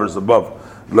 that hovers above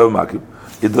level Makiv.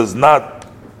 It does not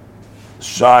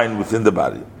shine within the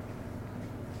body.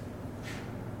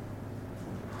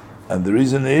 And the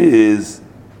reason is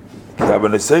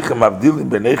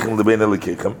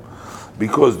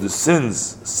because the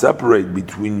sins separate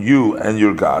between you and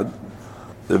your God.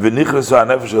 As we say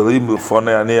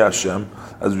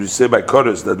by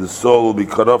Kodesh, that the soul will be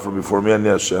cut off from before me and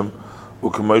Hashem.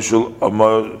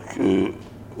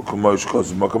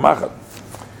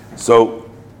 So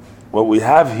what we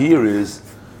have here is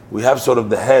we have sort of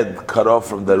the head cut off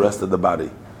from the rest of the body.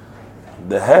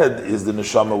 The head is the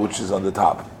neshama which is on the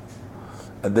top,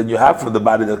 and then you have from the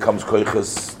body that comes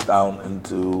koiches down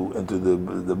into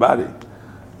the body,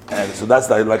 and so that's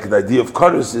like the idea of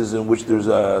kodesh is in which there's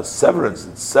a severance.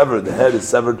 It's severed. The head is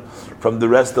severed from the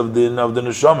rest of the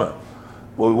neshama.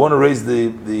 Well, we want to raise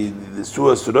the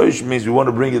Suah Sudosh means we want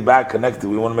to bring it back connected.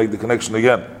 We want to make the connection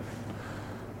again.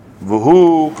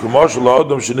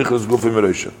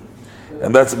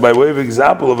 And that's by way of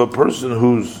example of a person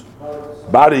whose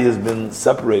body has been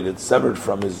separated, severed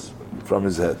from his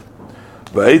head.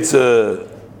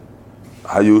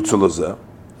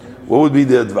 What would be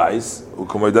the advice?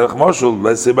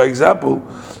 Let's say by example,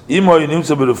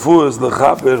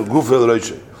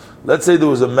 let's say there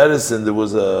was a medicine, there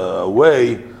was a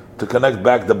way to connect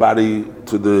back the body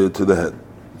to the head.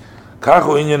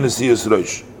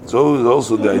 So is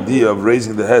also the idea of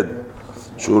raising the head.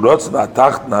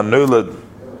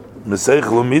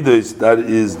 That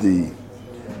is the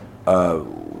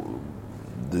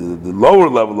lower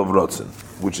level of Rotzen,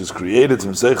 which is created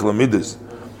from Seichel Midas,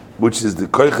 which is the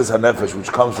Koiches HaNefesh,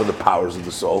 which comes from the powers of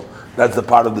the soul. That's the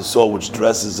part of the soul which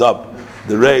dresses up,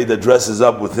 the ray that dresses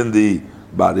up within the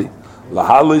body.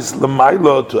 Lahalis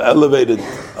Lamailo, to elevate it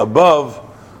above,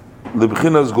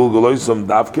 Libchinas Gulgoloisam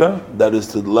Davka, that is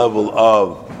to the level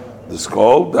of the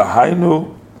skull, the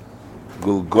Hainu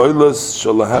Gulgoilas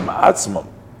Shalahem Atzmam.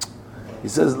 He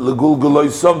says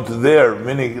Legulgoloisam, to their,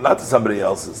 meaning not to somebody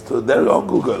else's, to their own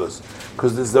Gulgoilas,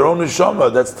 because it's their own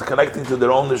neshama that's connecting to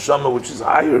their own neshama, which is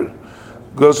higher.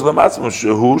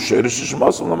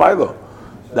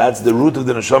 That's the root of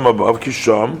the neshama above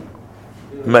Kisham.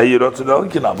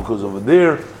 Because over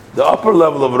there, the upper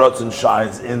level of Ratzon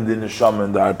shines in the neshama,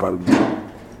 in the higher part of the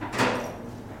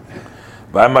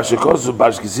body.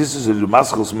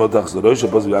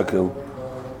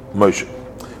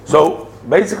 So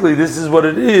basically, this is what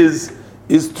it is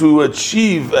to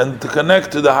achieve and to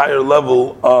connect to the higher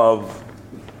level of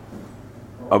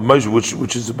Moshe,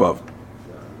 which is above.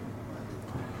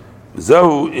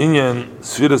 Zehu inyan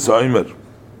sfiras ha'omer,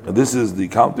 and this is the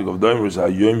counting of the omers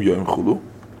ha'yom yom chulu.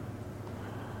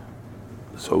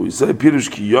 So we say pirush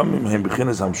ki yomim hem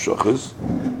b'chinas hamshoches,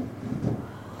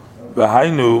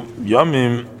 v'hainu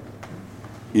yomim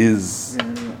is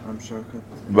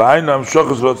v'hainu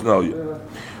hamshoches rotzon aliyah.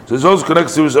 So this also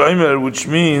connects to Sfiras ha'omer, which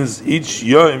means each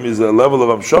yom is a level of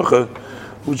hamshocha,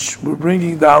 which we're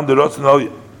bringing down the rotzon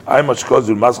aliyah. I much cause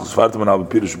the maskos fartam and al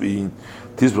pirush being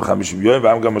tis b'chamishim yom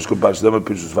v'am gam mashkol parshadem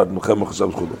pirush fartam mechem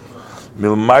mechashav chulu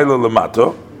milmayla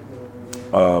lemato.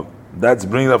 That's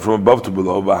bringing up from above to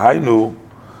below. V'hainu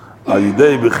al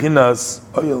yidei b'chinas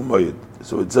oyel moyed.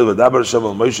 So it says v'daber Hashem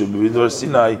al Moshe b'vidvar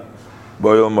Sinai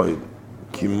b'oyel moyed.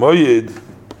 Ki moyed,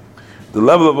 the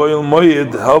level of oyel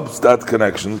moyed helps that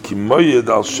connection. Ki moyed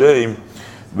al shem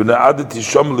b'nei adati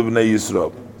shom l'bnei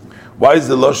Yisrael. Why is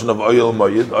the lotion of oyel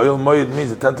moyed? Oyel moyed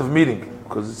means a tent of meeting,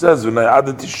 because it says v'nei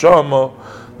adati shom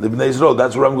l'bnei Yisrael.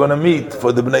 That's where I'm going to meet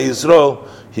for the bnei Yisrael.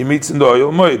 He meets in the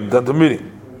oyel moyed, tent of meeting.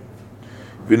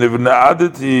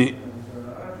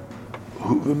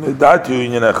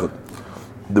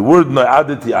 The word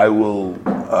no'adati, I will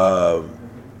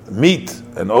meet,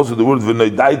 and also the word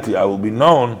v'no'daiti, I will be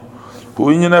known.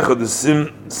 One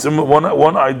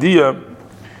idea,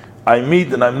 I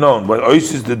meet and I'm known. By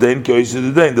oisis the dain, ki oisis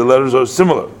the dain, the letters are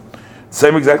similar,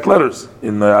 same exact letters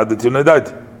in no'adati and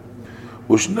no'daiti.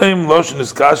 Ushneim loshen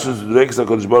is kashus v'reikes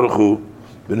HaKadosh Baruch Hu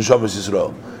v'neshamas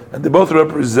Yisrael, and they both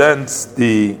represent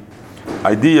the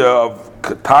idea of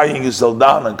tying yourself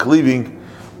down and cleaving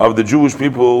of the Jewish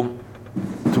people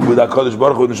to with HaKadosh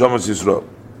Baruch Hu and Neshamas Yisrael.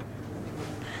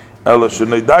 Ela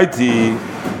shenoidaiti,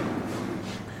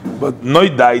 but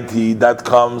noidaiti, that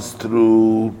comes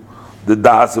through the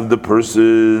das of the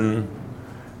person.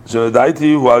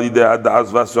 Shenoidaiti while das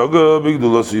vasoga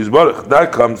bigdulos yisbarach,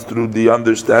 that comes through the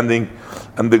understanding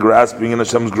and the grasping in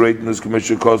Hashem's greatness.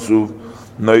 Commission kosu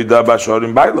noida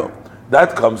basharim bailo.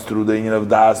 that comes through the union of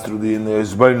das, through the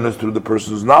Hizbainus, through the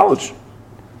person's knowledge.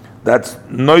 That's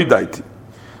noidaiti.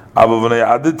 Avavane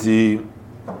aditi,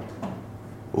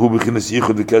 hu b'chinas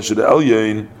yichud v'kesher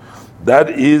elyon. That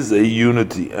is a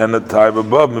unity and a type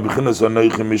above. B'chinas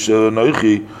anoichi mishel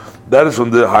anoichi. That is from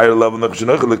the higher level. To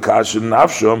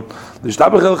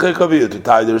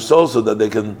tie their soul so that they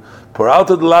can pour out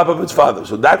to the lap of its father.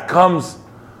 So that comes.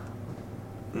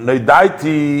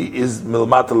 Neidaiti is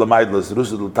milmata lamaidlas.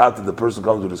 Rusul l'tati, the person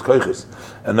comes with his koiches.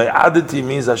 And neidati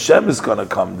means Hashem is going to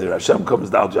come there. Hashem comes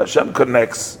down. Hashem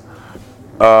connects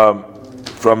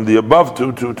from the above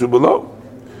to below.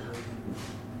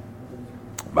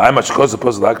 Ba'ayim hashchos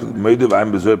apostle hakrid meide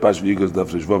ba'ayim bezoyer pash v'yikas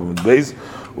daf rishvav mit beis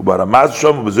u'baramaz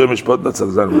shom u'bezoyer mishpat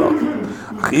natzalzan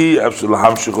v'rach achi afshel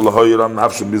hamshich u'lahoyiram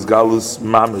nafshel mizgalus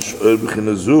mamish oir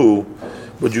b'chinazu.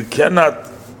 But you cannot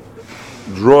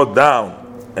draw down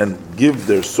and give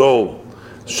their soul,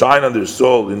 shine on their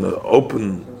soul in an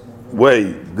open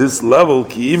way. This level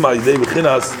ki ima yidei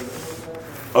b'chinas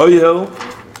oyel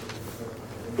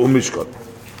u'mishkat.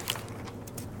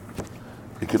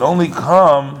 It can only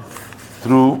come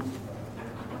through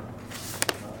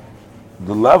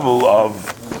the level of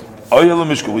oyel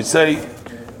mishka. We say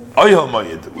oyel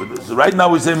moyed. So right now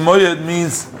we say moyed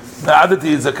means the adati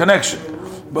is a connection.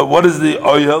 But what is the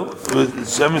oyel?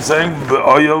 Shem is saying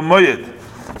oyel moyed.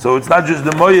 So it's not just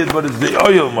the moyed, but it's the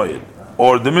oyel moyed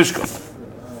or the mishka.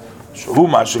 Shahu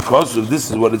mashikosu.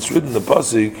 This is what it's written in the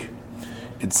pasuk.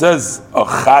 It says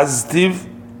achaztiv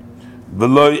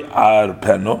v'loy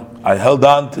arpeno. I held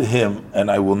on to him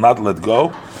and I will not let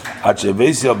go. On the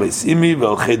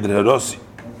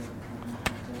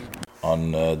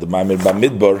Ma'amir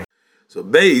Bamidbar. So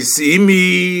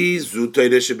Beisimi zu Torah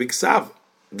shebiksav.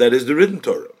 That is the written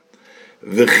Torah.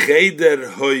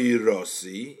 V'cheder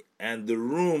hoirosi, and the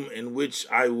room in which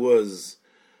I was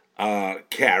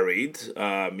carried,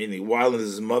 meaning while in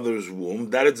his mother's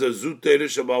womb. That is a zu Torah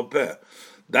shebal peh.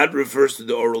 That refers to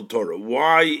the oral Torah.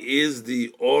 Why is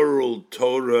the oral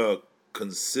Torah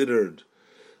considered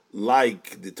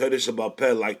like the Torah Shebal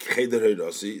Peh, like Cheder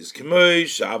Heirosi? Is k'moi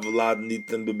shavlad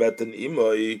niten bebeten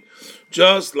imoi,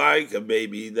 just like a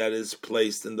baby that is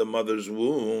placed in the mother's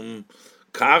womb.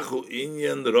 Kachu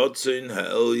inyan rotzin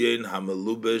ha'elyen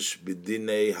hamelubesh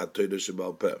b'dinei ha'Torah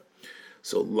Shebal Peh.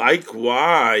 So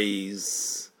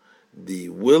likewise, the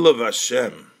will of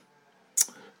Hashem,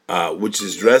 which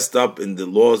is dressed up in the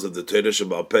laws of the Torah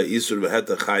Shebal Peh, Isur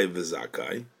v'heta chay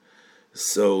v'zakai.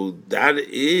 So that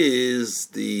is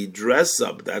the dress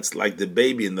up. That's like the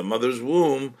baby in the mother's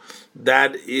womb.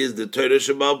 That is the Torah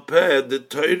Shebal Peh, the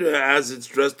Torah as it's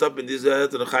dressed up in this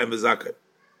v'heta chay v'zakai.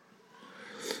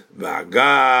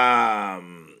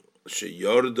 V'agam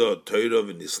sheyordo Torah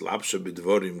v'nislapsha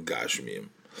b'dvorim gashmiyim.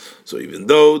 So even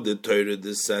though the Torah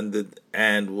descended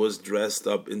and was dressed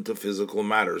up into physical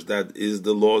matters, that is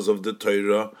the laws of the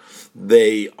Torah,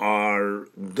 they are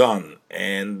done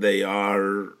and they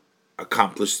are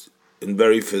accomplished in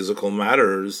very physical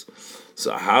matters.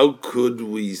 So how could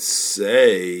we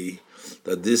say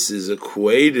that this is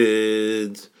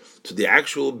equated to the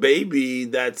actual baby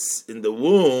that's in the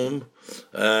womb,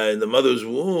 in the mother's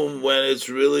womb, when it's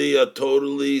really a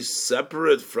totally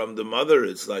separate from the mother?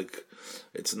 It's like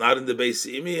it's not in the Beis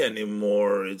Imi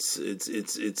anymore. It's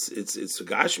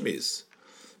Gashmis,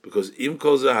 because Im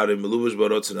Kol Zahari Melubash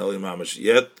Barotzen El Mamash.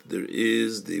 Yet there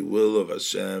is the will of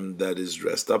Hashem that is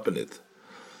dressed up in it.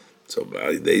 So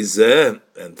by Deizeh,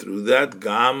 and through that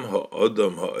Gam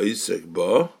Ha'odam Ha'isek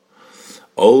Ba,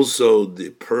 also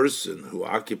the person who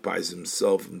occupies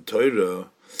himself in Torah,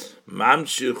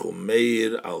 Mamshich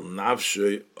Umeir Al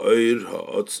Nafshay Oir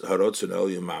Harotzen El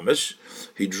Mamash.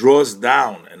 He draws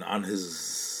down, and on his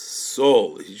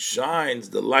soul he shines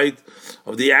the light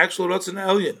of the actual Ratzon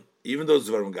Elyon, even though it's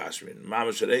Dvarim Gashmin,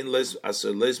 Mamash Rein Les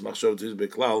Aser Les Machshav Tiz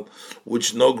Beklal,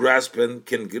 which no grasp can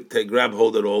grab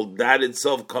hold at all. That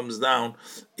itself comes down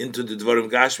into the Dvarim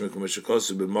Gashmin,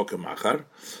 Kumeshikosu B'Mokem Achar,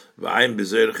 V'Ayim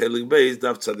B'Zeir Chelik Beis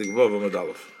Dav Tzadik Vav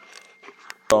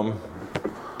Amadalef.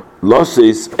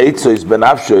 Losis Eitzois Ben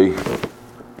Afshay,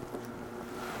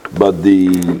 but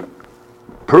the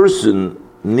person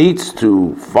needs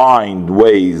to find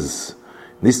ways,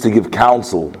 needs to give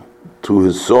counsel to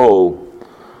his soul,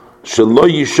 shelo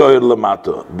yishoyer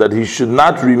lamata, that he should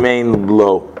not remain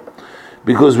low,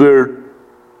 because we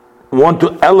want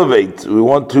to elevate, we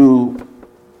want to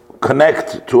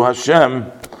connect to Hashem,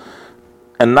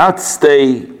 and not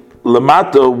stay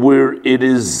lamata where it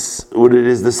is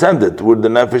descended, where the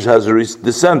nefesh has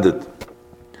descended.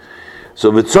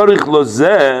 So v'tzorich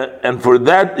lozeh, and for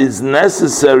that is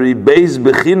necessary beis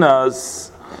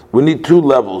bechinas. We need two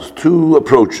levels, two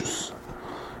approaches.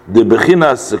 the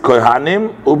bechinas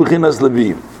kohanim u bechinas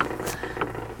levim.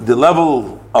 The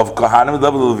level of kohanim,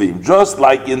 the level of levim. Just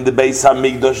like in the Beis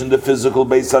Hamikdash, in the physical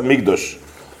Beis Hamikdash,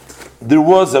 there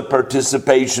was a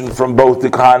participation from both the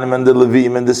kohanim and the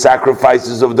levim in the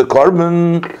sacrifices of the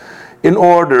korban in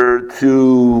order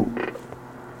to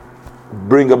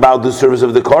bring about the service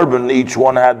of the korban. Each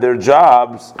one had their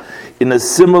jobs. In a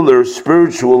similar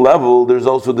spiritual level, there's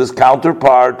also this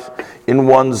counterpart in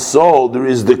one's soul. There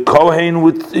is the Kohen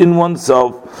within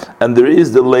oneself, and there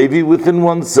is the Levi within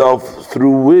oneself,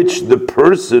 through which the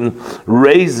person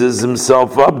raises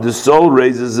himself up, the soul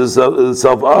raises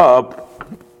itself up.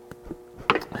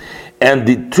 And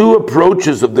the two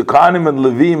approaches of the Kohanim and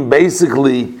Levim,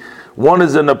 basically, one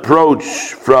is an approach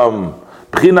from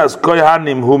B'chinas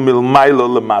Kohanim hu milmaylo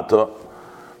lemato,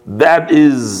 that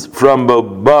is from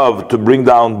above to bring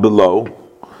down below,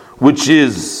 which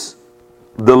is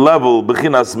the level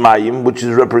B'chinas Mayim, which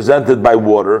is represented by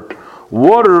water.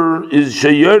 Water is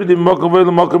sheyerdim mokum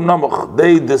ve'lemokum namoch.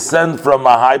 They descend from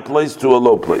a high place to a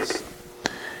low place.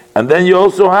 And then you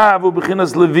also have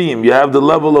B'chinas Levim. You have the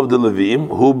level of the Levim,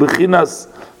 who B'chinas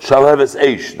Shalheves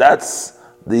Eish. That's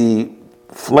the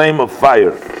flame of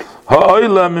fire.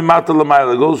 Ha'oila mimata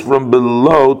l'mayla, goes from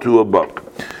below to above.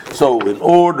 So, in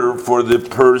order for the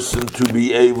person to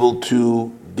be able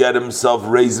to get himself,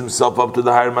 raise himself up to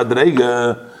the higher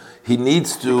madrega, he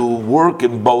needs to work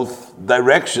in both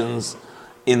directions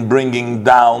in bringing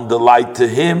down the light to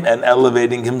him and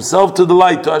elevating himself to the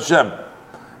light to Hashem.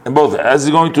 And both, as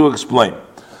he's going to explain.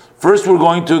 First, we're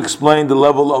going to explain the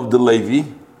level of the Levi.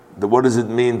 What does it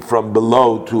mean from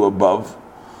below to above,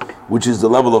 which is the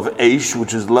level of Eish,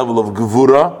 which is the level of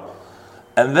Gevura.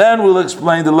 And then we'll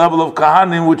explain the level of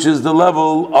Kahanim, which is the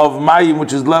level of Mayim,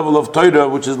 which is the level of Torah,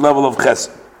 which is the level of Chesed.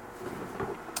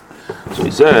 So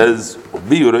he says,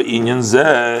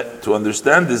 to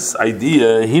understand this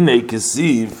idea, Hine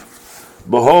Kesiv,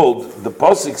 behold, the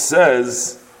Pasuk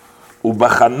says,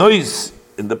 Ubachanois,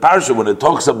 in the parasha, when it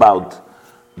talks about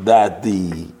that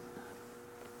the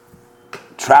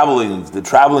travelings that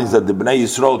the Bnei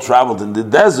Yisrael traveled in the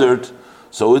desert,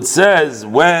 so it says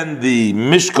when the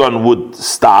Mishkan would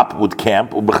stop, would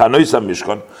camp, Ubechanois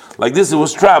Mishkan, like this it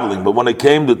was traveling, but when it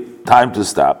came the time to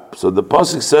stop, so the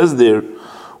pasuk says there,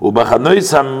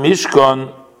 Ubechanois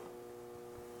Mishkan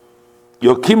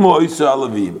Yokimu Oisa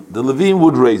Levim, the Levim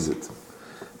would raise it.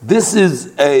 This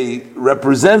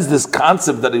represents this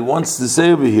concept that he wants to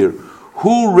say over here.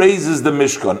 Who raises the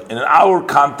Mishkan? In our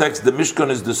context, the Mishkan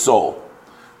is the soul.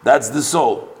 That's the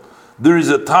soul. There is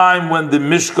a time when the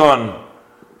Mishkan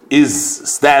is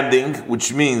standing,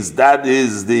 which means that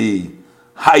is the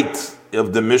height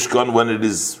of the Mishkan when it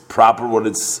is proper, when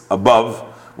it's above,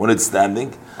 when it's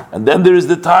standing. And then there is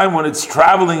the time when it's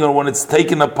traveling or when it's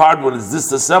taken apart, when it's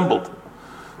disassembled.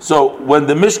 So when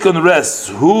the Mishkan rests,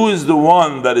 who is the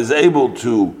one that is able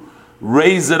to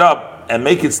raise it up and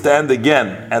make it stand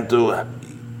again and to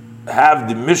have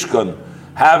the Mishkan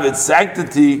have its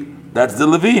sanctity? That's the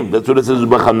Levim. That's what it says.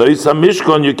 Ubachanois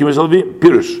Mishkan Yokim Levim.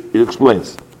 Pirush. It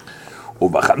explains.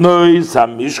 Ubachanois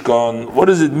Mishkan. What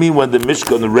does it mean when the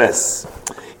Mishkan rests?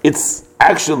 It's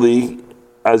actually,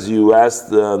 as you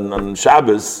asked on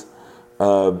Shabbos,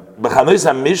 Bachanois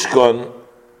Mishkan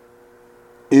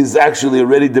is actually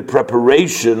already the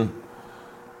preparation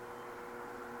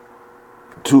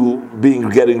to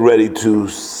getting ready to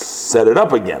set it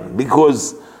up again.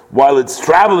 Because while it's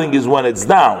traveling is when it's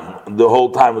down, the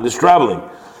whole time it is traveling.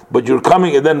 But you're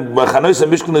coming, and then Bachanois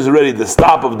Mishkan is already the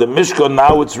stop of the Mishkan,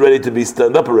 now it's ready to be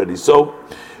stand up already. So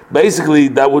basically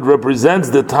that would represent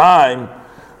the time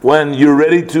when you're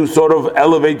ready to sort of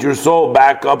elevate your soul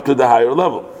back up to the higher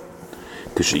level.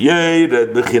 But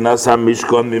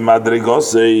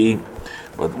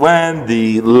when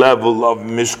the level of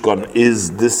Mishkan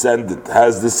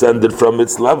has descended from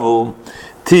its level,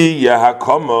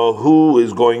 who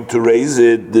is going to raise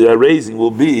it? The raising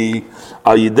will be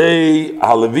Al Yidei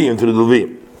HaLevim, through the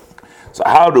Levim. So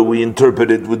how do we interpret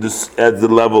it with this at the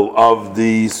level of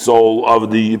the soul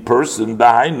of the person?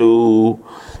 Dahainu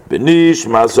benish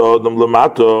masodam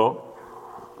lamato.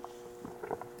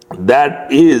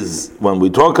 That is when we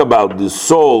talk about the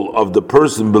soul of the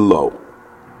person below.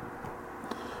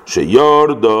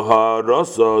 Sheyor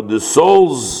doharasa, the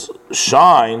soul's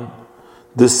shine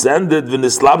descended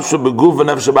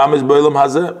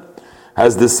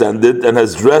has descended and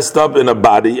has dressed up in a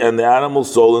body and the animal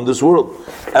soul in this world.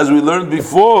 As we learned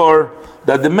before,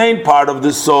 that the main part of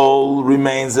the soul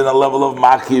remains in a level of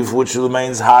makif, which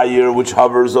remains higher, which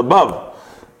hovers above.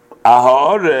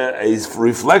 A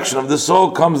reflection of the soul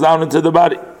comes down into the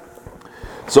body.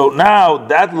 So now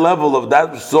that level of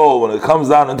that soul, when it comes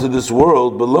down into this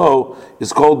world below,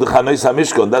 is called the Chanois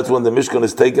HaMishkan. That's when the Mishkan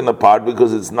is taken apart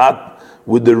because it's not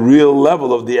with the real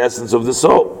level of the essence of the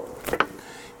soul.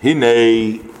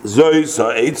 Hinei Zois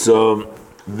HaEitzah.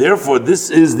 Therefore, this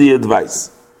is the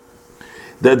advice.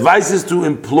 The advice is to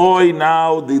employ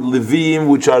now the Levim,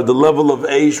 which are the level of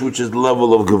Eish, which is the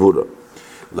level of Gevura.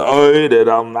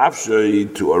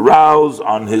 To arouse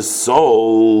on his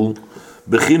soul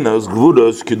Bechinas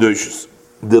Gevuras Kedushas,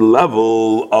 the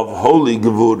level of holy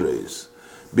Gevuras,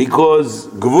 because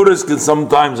Gevuras can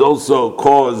sometimes also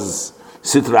cause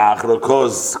Sitra Achra,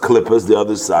 cause Klippas, the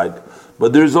other side,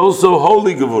 but there's also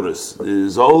holy Gevuras.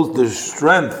 There's also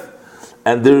strength,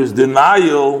 and there's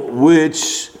denial,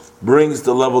 which brings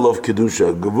the level of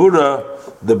Kedusha. Gevura,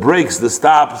 the breaks, the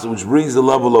stops, which brings the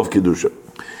level of Kedusha.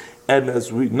 And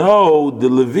as we know, the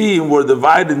Levim were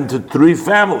divided into three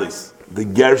families. The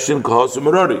Gershon, Kahos, and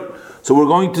Merari. So we're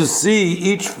going to see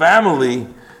each family,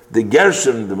 the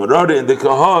Gershon, the Merari, and the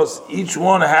Kahos, each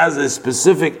one has a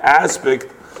specific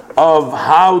aspect of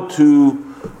how to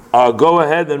go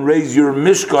ahead and raise your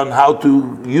Mishkan, how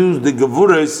to use the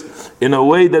Gevuras in a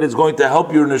way that is going to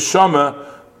help your Neshama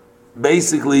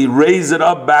basically raise it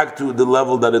up back to the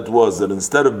level that it was. That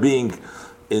instead of being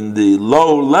in the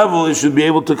low level, it should be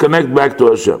able to connect back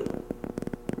to Hashem.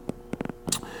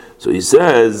 So he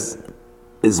says,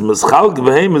 they are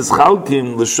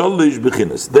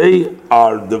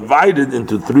divided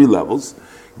into three levels.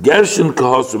 Gershon,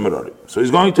 Kahos, and Merari. So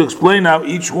he's going to explain now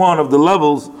each one of the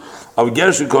levels of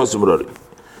Gershon, Kahos, and Merari.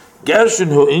 Gershon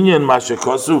hu inyan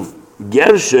mashakosuf.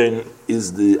 Gershon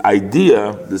is the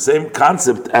idea, the same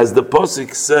concept as the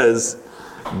Posik says,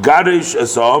 Garish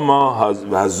esa'ama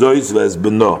hazois ve'es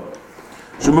beno.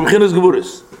 Shumabchinas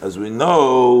gevuris. As we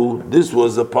know, this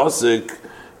was a Posik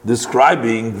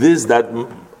describing this, that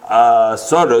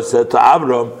Sarah said to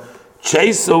Avram,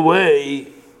 chase away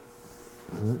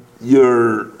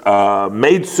your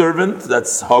maidservant,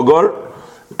 that's Hagar,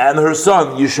 and her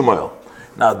son, Yishmael.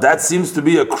 Now that seems to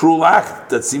be a cruel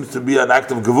act, that seems to be an act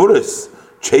of Gevuris,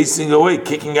 chasing away,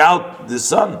 kicking out the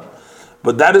son.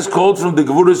 But that is called from the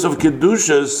Gevuris of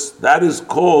Kedushas, that is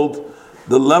called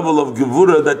the level of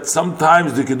Gevura that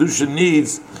sometimes the Kedusha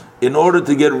needs in order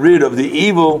to get rid of the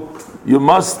evil. You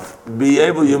must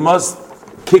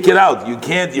kick it out.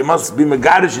 You must be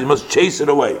megadish, you must chase it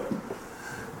away.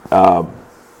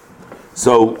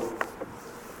 So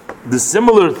the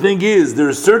similar thing is, there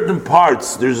are certain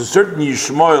parts, there's a certain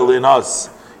Yishmael in us,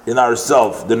 in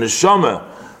ourselves, the Neshama,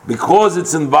 because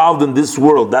it's involved in this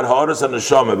world, that Ha'aras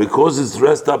HaNeshama, because it's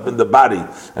dressed up in the body,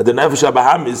 and the Nefesh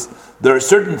HaBahamis, there are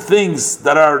certain things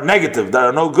that are negative, that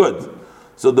are no good.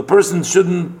 So the person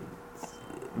shouldn't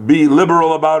be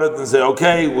liberal about it and say,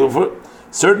 okay,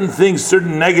 certain things,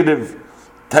 certain negative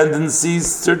tendencies,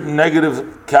 certain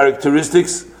negative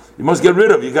characteristics, you must get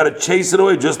rid of. You got to chase it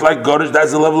away, just like Garish.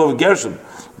 That's the level of Gershon.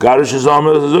 Garish is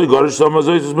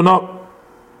Beno.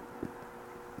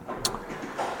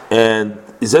 And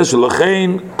he says,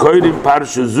 Shalachain koidim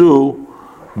parshazu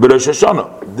b'Rosh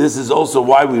Hashanah. This is also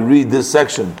why we read this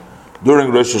section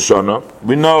during Rosh Hashanah.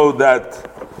 We know that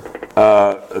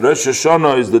Rosh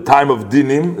Hashanah is the time of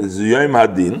Dinim, is Yom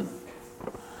Hadin.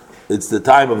 It's the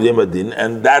time of Yom Hadin,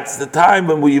 and that's the time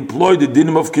when we employ the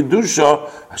Dinim of Kedusha.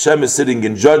 Hashem is sitting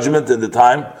in judgment in the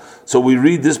time. So we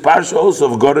read this parsha also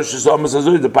of Garish Yisrael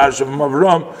Masazoy, the parsha of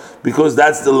Avram, because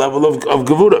that's the level of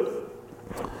Gevura.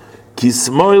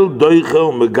 Kismoil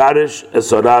doichel megarish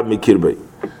esara mikirbei.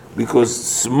 Because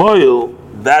Smoil,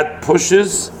 that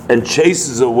pushes and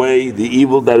chases away the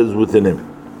evil that is within him.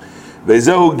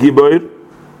 Vezehu Giboir,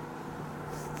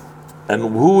 and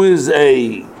who is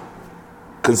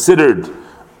considered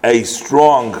a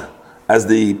strong, as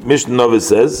the Mishnah Nova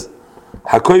says,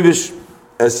 Hakovish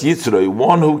es Yitzroi,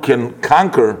 one who can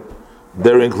conquer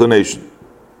their inclination.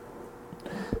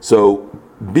 So,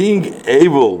 being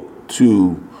able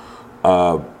to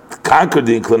conquer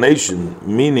the inclination,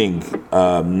 meaning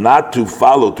not to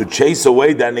follow, to chase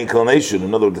away that inclination.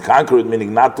 In other words, to conquer it,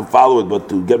 meaning not to follow it, but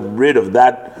to get rid of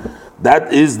that.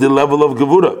 That is the level of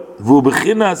Gevura. Vu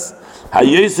bechinas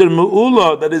hayeser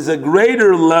me'ula, that is a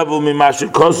greater level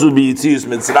mimashikosu b'yitzias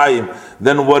Mitzrayim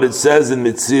than what it says in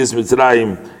Yitzias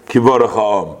Mitzrayim kivorach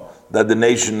ha'am, that the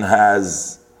nation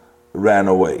has ran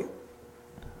away.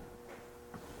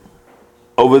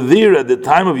 Over there, at the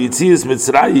time of Yitzias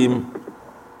Mitzrayim,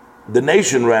 the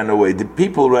nation ran away, the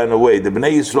people ran away, the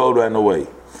Bnei Yisrael ran away.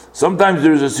 Sometimes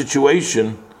there is a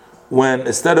situation when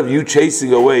instead of you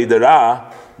chasing away the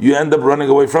Ra, you end up running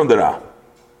away from the Ra.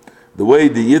 The way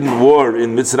the Yidden war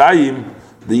in Mitzrayim,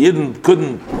 the Yidden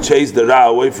couldn't chase the Ra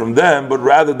away from them, but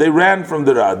rather they ran from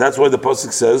the Ra. That's why the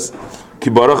pasuk says,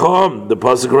 "Kibaracham." The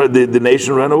pasuk, the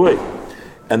nation ran away,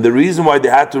 and the reason why they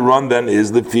had to run then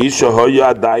is the fi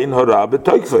shahoya adayin hara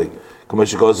b'toikfei,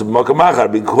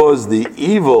 because the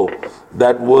evil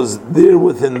that was there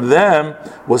within them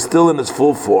was still in its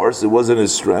full force. It wasn't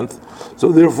its strength,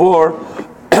 so therefore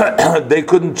they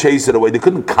couldn't chase it away. They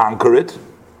couldn't conquer it.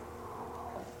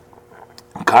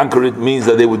 Conquer it means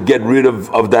that they would get rid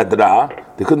of that Ra.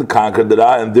 They couldn't conquer the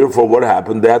Ra, and therefore what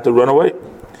happened? They had to run away.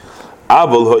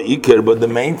 But the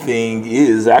main thing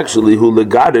is actually the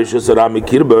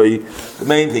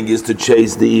main thing is to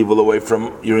chase the evil away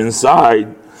from your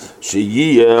inside, so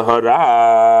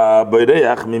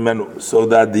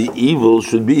that the evil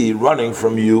should be running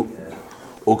from you.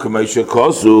 As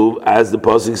the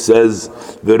pasuk says,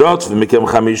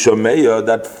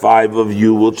 that 5 of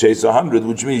you will chase 100,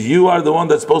 which means you are the one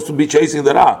that's supposed to be chasing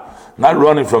the Ra, not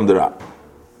running from the Ra.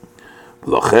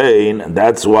 And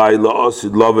that's why in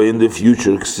the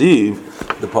future,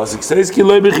 the pasuk says,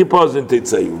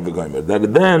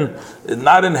 that then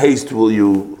not in haste will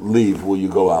you leave, will you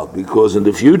go out, because in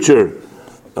the future,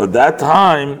 at that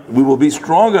time, we will be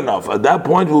strong enough. At that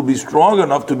point, we'll be strong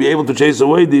enough to be able to chase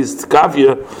away this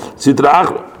kafir, sitra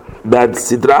achra. That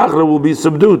sitra achra will be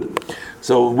subdued.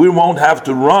 So we won't have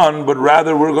to run, but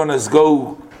rather we're going to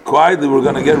go quietly. We're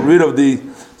going to get rid of the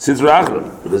sitra achra.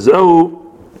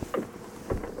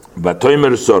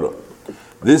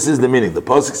 This is the meaning. The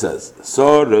pasuk says,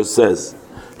 Sora says,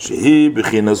 Shehi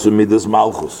b'chinas umidas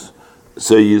malchus.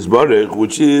 So Yisbarech,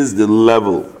 which is the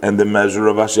level and the measure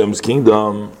of Hashem's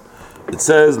kingdom, it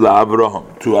says La Avraham,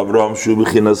 to Avraham shu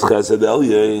b'chinas chesed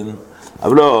elyon.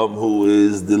 Avraham, who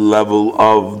is the level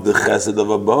of the chesed of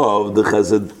above, the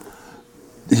chesed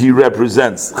he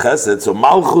represents chesed. So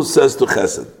Malchus says to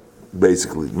chesed,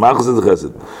 basically. Malchus is the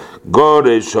chesed.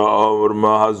 Goresh ha'amar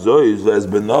mahazois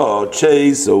v'ezbeno,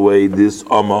 chase away this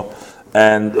Amma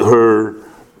and her,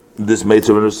 this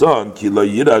maidservant and her son, ki lo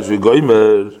yirash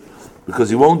v'goymer, because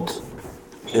he won't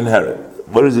inherit.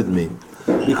 What does it mean?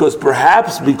 Because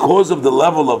perhaps because of the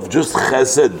level of just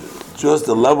chesed, just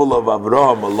the level of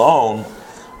Avraham alone,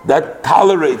 that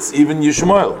tolerates even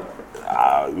Yishmael.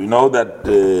 We know that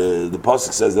the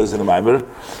pasuk says this in the Maimer,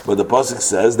 but the pasuk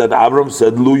says that Avraham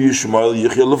said, "Lu Yishmael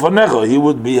yichya lefanecha." He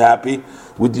would be happy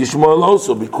with Yishmael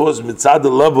also, because mitzad the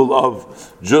level of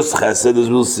just chesed, as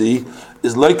we'll see,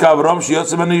 is like Avraham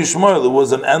sheyatzem and Yishmael. It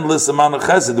was an endless amount of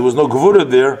chesed. There was no gevura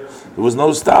there. There was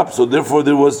no stop. So therefore,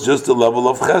 there was just a level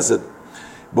of chesed.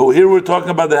 But here we're talking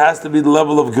about there has to be the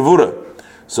level of gevura.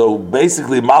 So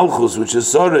basically, Malchus, which is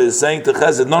Sora, is saying to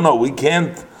chesed, no, we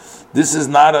can't. This is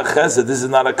not a chesed. This is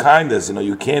not a kindness.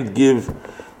 You can't give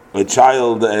a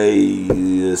child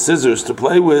a scissors to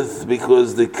play with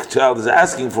because the child is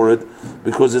asking for it,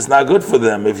 because it's not good for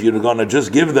them. If you're going to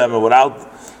just give them without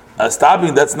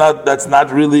stopping, that's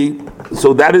not really.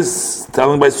 So that is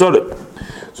telling by Sora.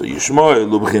 So Yishmael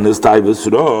Lubchinas Taivas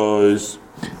Rois.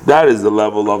 That is the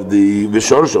level of the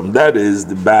Vishorsham. That is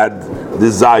the bad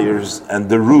desires and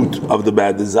the root of the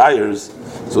bad desires.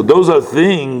 So those are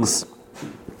things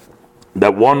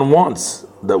that one wants,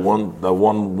 that one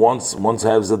wants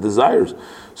has the desires.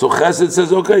 So Chesed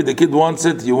says, okay, the kid wants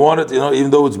it, you want it,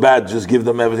 even though it's bad, just give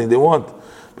them everything they want.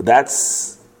 But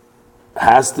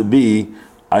has to be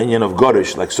Inyan of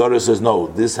Gorish. Like Sora says, no,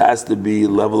 this has to be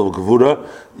level of Gevura.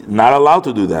 Not allowed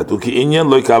to do that.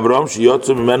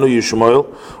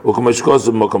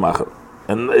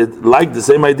 And it, like the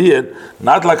same idea,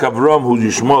 not like Avram, who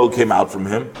Yishmael came out from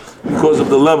him, because of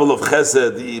the level of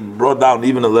Chesed, he brought down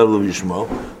even the level of Yishmael.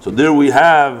 So there we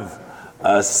have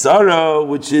Sarah,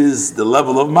 which is the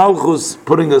level of Malchus,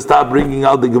 bringing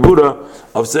out the Gevura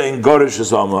of saying Gorish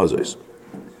Yisrael Ma'azos.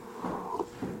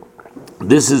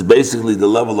 This is basically the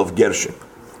level of Gershon.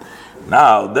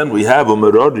 Now, then we have a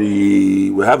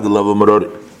Merori. We have the level of Merori.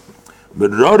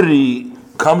 Merori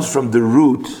comes from the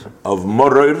root of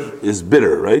Morer, is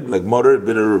bitter, right? Like Morer,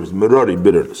 bitter, Merori,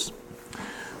 bitterness.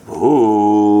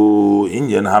 Ooh,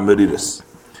 Inyan HaMeriris.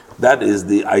 That is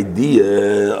the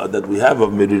idea that we have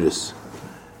of Meriris.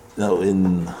 Now,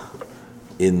 in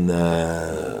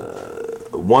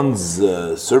one's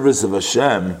service of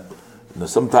Hashem,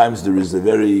 sometimes there is a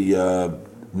very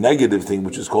negative thing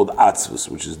which is called atzvus,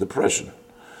 which is depression.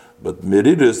 But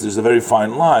meridus, there's a very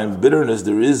fine line. Bitterness,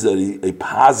 there is a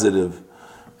positive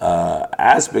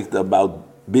aspect about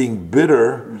being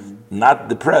bitter, not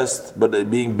depressed, but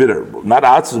being bitter. Not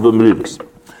atzvus, but meridus.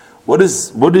 What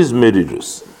is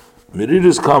meridus?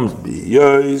 Meridus comes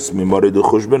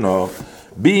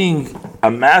being a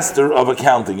master of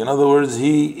accounting. In other words,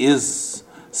 he is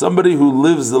somebody who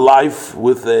lives the life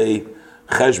with a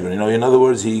cheshbon. In other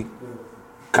words, he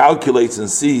calculates and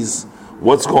sees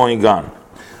what's going on.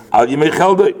 Al Yimei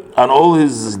Chelda, on all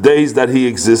his days that he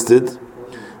existed,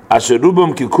 Asher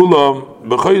Rubam Kikulam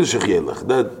B'chodesh Shechiyelech.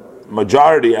 That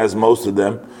majority, as most of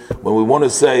them, when we want to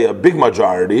say a big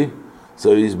majority,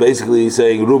 so he's basically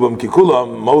saying Rubam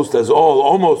Kikulam,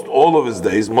 almost all of his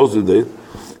days, most of the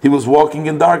days, he was walking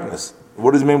in darkness.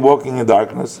 What does it mean, walking in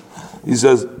darkness? He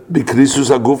says, B'krisus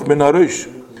Haguf Min Harish.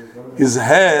 His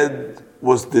head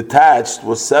was detached,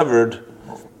 was severed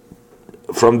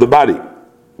from the body,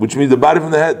 which means the body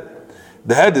from the head.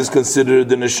 The head is considered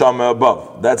the neshama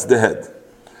above. That's the head.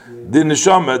 The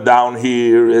neshama down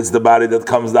here is the body that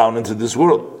comes down into this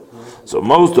world. So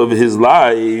most of his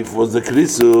life was the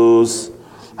krisus.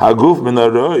 Haguf min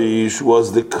haroish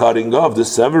was the cutting off, the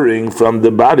severing from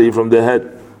the body, from the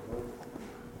head.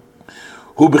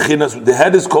 The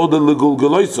head is called the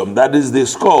legulguloisom. That is the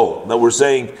skull that we're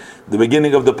saying, the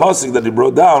beginning of the pasuk that he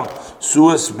brought down.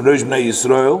 Suas b'nei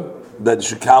Yisrael, that you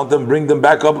should count them, bring them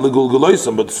back up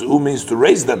legulguloisom. But su means to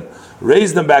raise them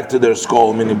back to their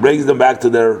skull, meaning brings them back to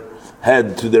their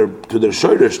head, to their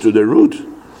shoulders, to their root.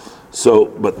 So,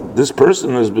 but this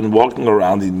person has been walking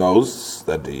around. He knows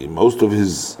that most of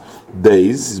his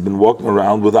days he's been walking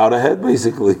around without a head,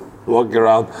 basically walking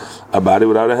around a body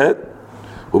without a head.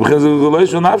 That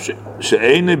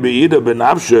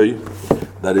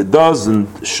it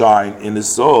doesn't shine in his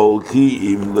soul.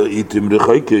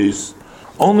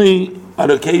 Only at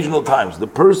occasional times. The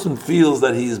person feels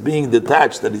that he is being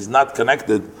detached, that he's not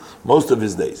connected most of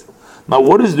his days. Now,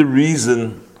 what is the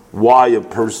reason why a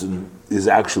person is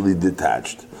actually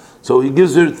detached? So he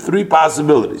gives her three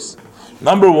possibilities.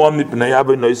 Number one,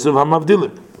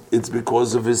 it's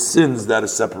because of his sins that are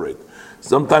separate.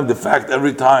 Sometimes the fact,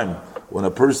 every time when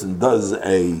a person does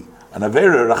an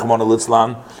Avera, Rahman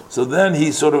al-Islam, so then he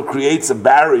sort of creates a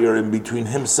barrier in between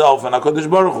himself and HaKadosh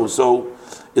Baruch Hu. So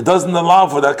it doesn't allow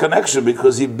for that connection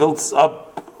because he builds up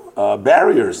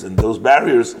barriers, and those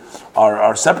barriers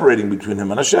are separating between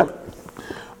him and Hashem.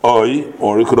 Or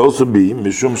it could also be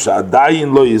Mishum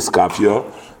Sha'adayin lo yiskafya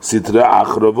sitra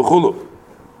achra v'chulu.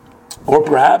 Or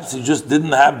perhaps he just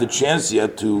didn't have the chance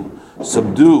yet to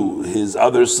subdue his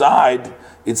other side.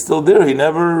 It's still there. He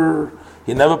never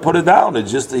put it down.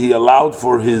 It's just that he allowed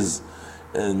for his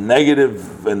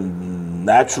negative and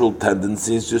natural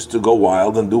tendencies just to go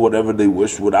wild and do whatever they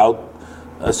wish without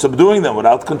subduing them,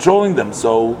 without controlling them.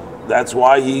 So that's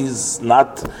why he's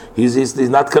not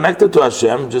connected to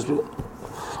Hashem.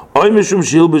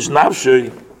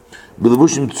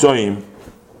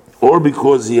 Or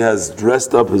because he has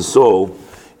dressed up his soul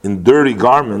in dirty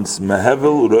garments, from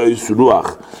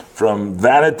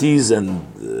vanities and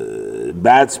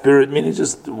bad spirit, meaning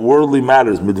just worldly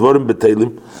matters,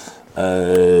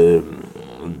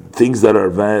 things that are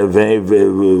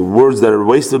words that are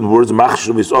wasted words,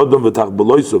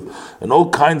 and all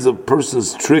kinds of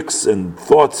persons' tricks and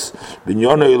thoughts, and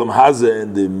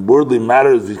the worldly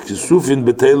matters,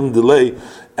 delay,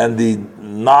 and the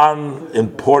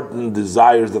non-important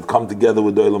desires that come together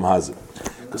with the Olam Hazeh.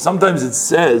 Because sometimes it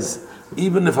says,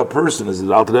 even if a person, as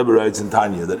the Alter Rebbe writes in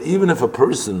Tanya, that even if a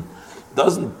person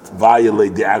doesn't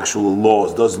violate the actual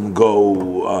laws, doesn't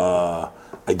go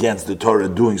against the Torah,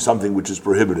 doing something which is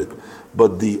prohibited,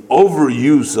 but the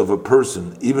overuse of a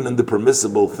person, even in the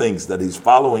permissible things, that he's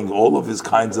following all of his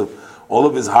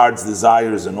heart's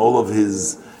desires and all of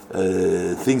his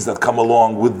things that come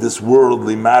along with this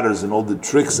worldly matters and all the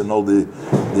tricks and all the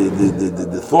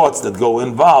thoughts that go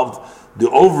involved, the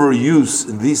overuse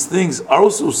in these things are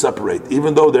also separate,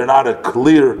 even though they're not a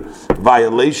clear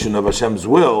violation of Hashem's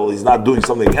will. He's not doing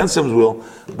something against Hashem's will,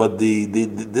 but the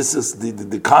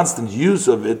constant use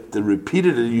of it, the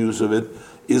repeated use of it,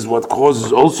 is what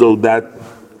causes also that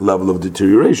level of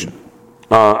deterioration,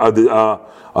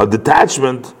 a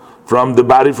detachment from the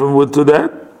body from wood to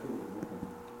that.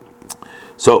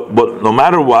 So, but no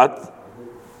matter what,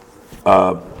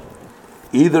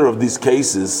 either of these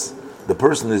cases, the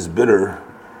person is bitter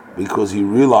because he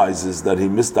realizes that he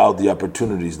missed out the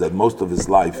opportunities that most of his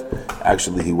life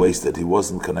actually he wasted. He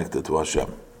wasn't connected to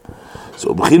Hashem.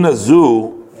 So b'china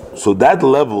zu, so that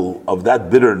level of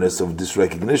that bitterness of this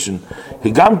recognition,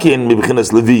 higamkin mibchinas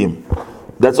leviim.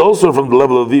 That's also from the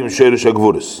level of leviim sheirish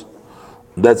hagvuris.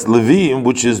 That's leviim,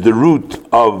 which is the root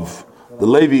of the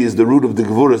Levi, is the root of the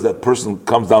gvuras. That person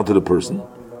comes down to the person.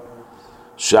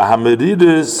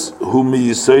 Shahameridis hu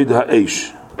miyisoid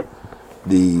ha'esh.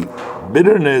 The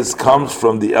bitterness comes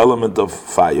from the element of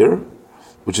fire,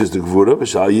 which is the gvura.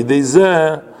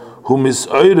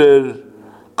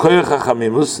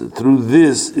 Through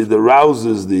this, it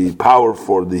arouses the power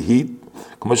for the heat.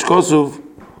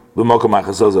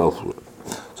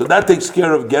 So that takes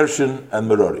care of Gershon and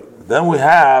Merari. Then we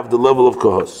have the level of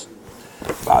Kahos.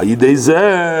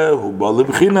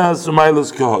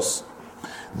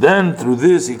 Then through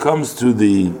this he comes to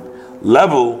the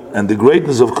level and the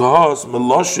greatness of Kahos,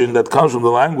 Meloshin, that comes from the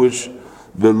language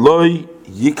Veloy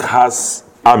Yikhas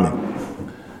Amim.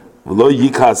 Veloy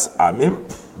Yikhas Amim,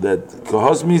 that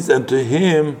Kahos means, and to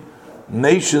him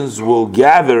nations will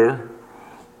gather,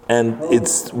 and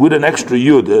it's with an extra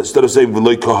yud. Instead of saying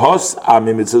Veloy Kahos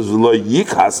Amim, it says Veloy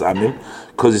Yikhas Amim,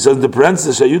 because it says in the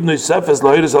parenthesis, the yud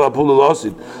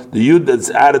that's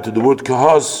added to the word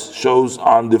Kahos shows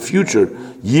on the future.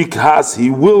 Yikhas,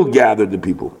 he will gather the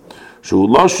people.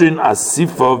 Shuloshin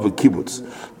asifa v'kibbutz.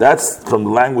 That's from the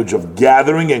language of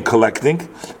gathering and collecting.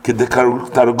 The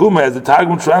Targum, as the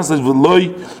Targum translates,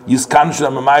 "V'loy yiskan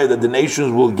shlamamaya," that the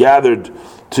nations will gather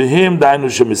to him.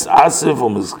 Dainu shemis asif or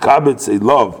miskabetz, a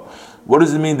love. What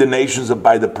does it mean? The nations are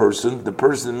by the person. The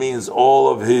person means all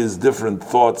of his different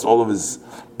thoughts, all of his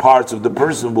parts of the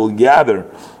person will gather,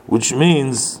 which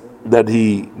means that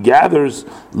he gathers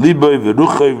libay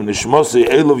v'ruchay v'nishmosei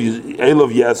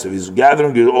elov yasef. He's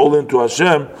gathering it all into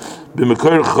Hashem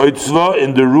b'mekor chaytzva,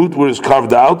 in the root where it's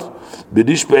carved out.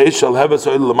 B'dish be'esh shall have a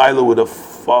with a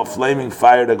flaming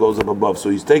fire that goes up above. So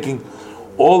he's taking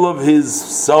all of his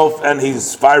self and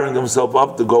he's firing himself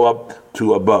up to go up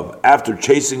to above. After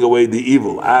chasing away the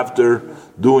evil, after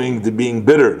doing the being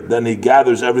bitter, then he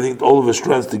gathers everything, all of his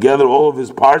strengths together, all of his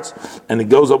parts, and he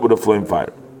goes up with a flame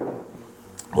fire.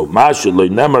 Why doesn't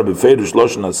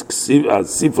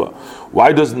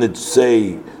it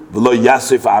say v'lo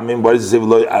yasif amim? Why does it say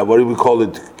v'lo? Why do we call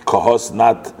it kahos,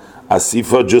 not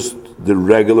asifa, just the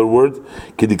regular word?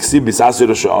 We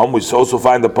also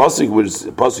find the pasuk, which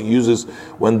the pasuk uses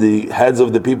when the heads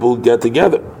of the people get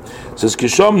together. It says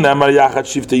kishom nemar yachad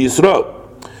shifta Yisrael.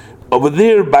 Over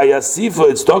there by Asifa,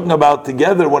 it's talking about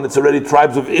together when it's already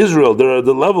tribes of Israel. They're at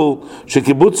the level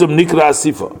shekibutzim nikra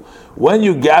Asifa. When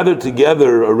you gather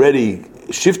together already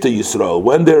Shifta Yisrael,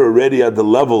 when they're already at the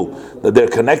level that they're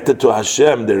connected to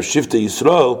Hashem, they're Shifta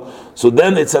Yisrael, so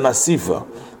then it's an Asifa.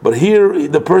 But here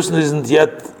the person isn't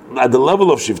yet at the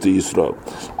level of Shifta Yisrael.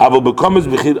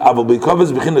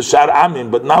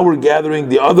 But now we're gathering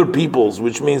the other peoples,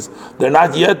 which means they're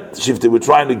not yet Shifta. We're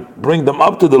trying to bring them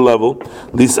up to the level.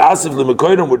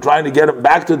 We're trying to get them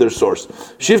back to their source.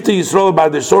 Shifta Yisrael by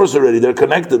their source already, they're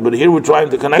connected, but here we're trying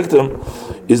to connect them.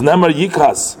 Is Nemar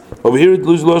Yikas. Over here it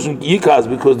loses Loshen Yikas,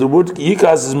 because the word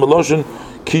Yikas is Meloshen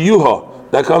Kiyuha.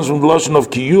 That comes from the Lashon of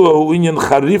Kiyuha, hu inyan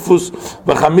charifus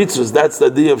v'chamitzvus. That's the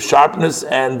idea of sharpness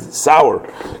and sour.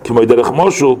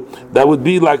 That would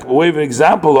be like a way of an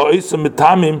example. One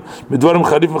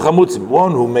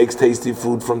who makes tasty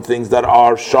food from things that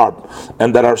are sharp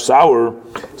and that are sour.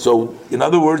 So, in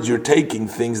other words, you're taking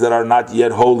things that are not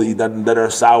yet holy, that are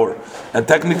sour. And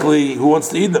technically, who wants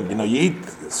to eat them? You eat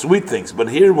sweet things. But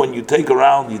here, when you take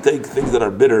things that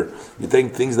are bitter, you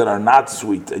take things that are not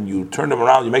sweet, and you turn them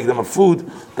around, you make them a food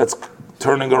that's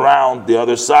turning around the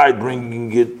other side,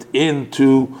 bringing it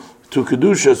into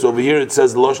kedusha. So over here it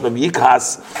says the lotion of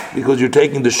yikas, because you're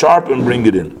taking the sharp and bring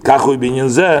it in.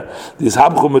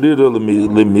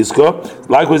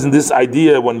 Likewise, in this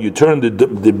idea, when you turn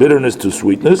the bitterness to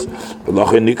sweetness,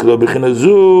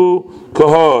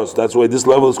 that's why this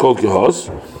level is called kahos.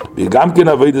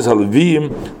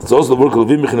 It's also the word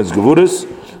levim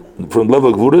from the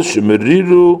level of gevuras.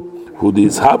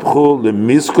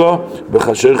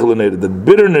 The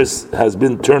bitterness has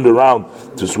been turned around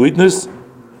to sweetness,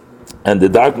 and the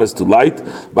darkness to light.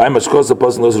 Okay,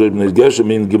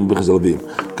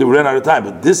 we ran out of time,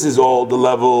 but this is all the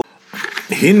level.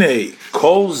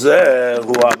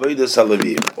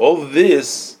 All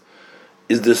this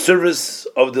is the service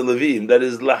of the Levim. That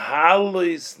is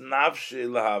lahalois nafshe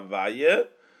lahavaya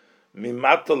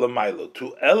mimato lamailo.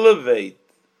 To elevate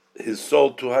his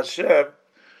soul to Hashem,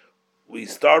 we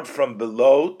start from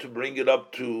below to bring it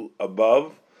up to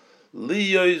above.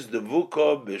 Liyois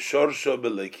devuko beshorsho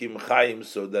belekim chaim,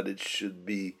 so that it should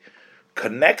be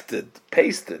connected,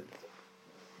 pasted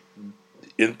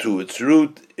into its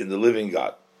root in the living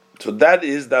God. So that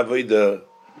is the avodah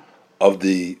of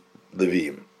the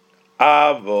Levim.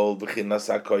 Avol b'chinas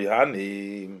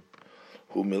hakohanim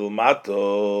hu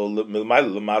milmato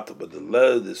milmato, but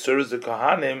the service of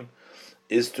kohanim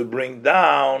is to bring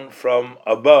down from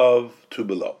above to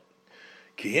below.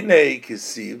 Kihinei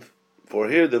kisiv. For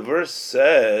here the verse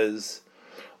says,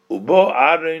 Ubo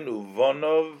Aaron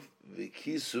uvonov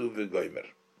v'kisu v'goymer.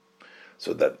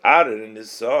 So that Aaron and his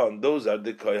son, those are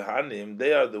the kohanim,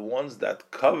 they are the ones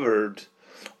that covered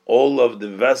all of the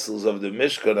vessels of the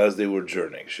Mishkan as they were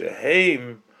journeying.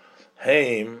 Sheheim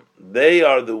Haim, they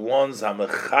are the ones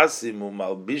hamechasim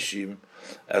umalbishim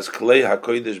as klei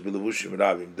hakodesh b'levushim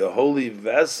ravim. The holy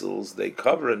vessels, they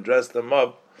cover and dress them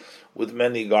up with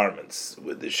many garments,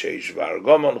 with the sheish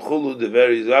vargomon chulu, the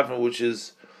various garments, which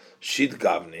is shit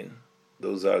gavnin.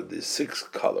 Those are the 6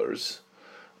 colors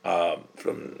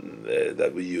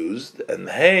that we used. And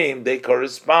Haim, they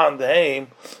correspond. Haim,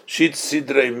 shit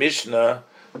sidrei mishnah,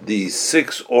 the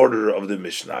 6th order of the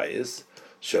Mishnayos.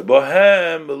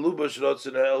 Shabohem melubash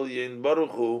rotzen elyin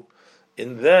baruch hu.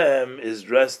 In them is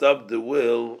dressed up the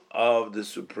will of the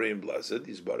Supreme Blessed,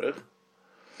 Yisbarach.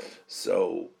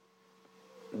 So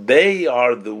they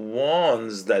are the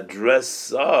ones that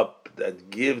dress up, that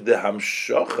give the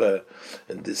hamshocha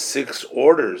and the 6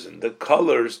 orders and the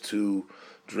colors to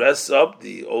dress up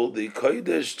the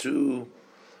kodesh to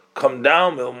come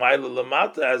down milmayla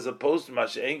lamata, as opposed to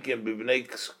mash'enkim b'bnei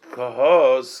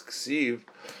kohos ksiv.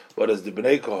 But as the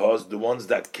bnei kohos, the ones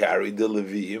that carried the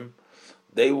Leviim,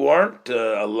 they weren't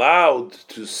allowed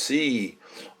to see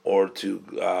or to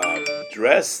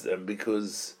dress them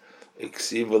because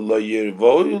they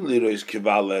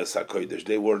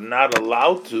were not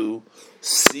allowed to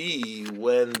see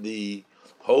when the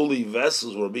holy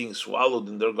vessels were being swallowed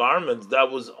in their garments.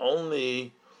 That was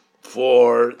only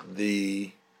for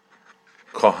the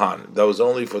Kohanim. That was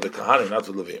only for the Kohanim, not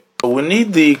for Leviim. So we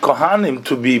need the Kohanim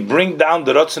to bring down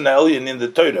the Ratzon Elyon in the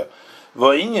Torah.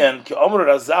 V'inyan ki Omer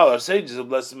Razal, our sages of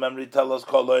blessed memory, tell us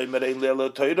kol merein le'elo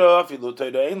Torah afilu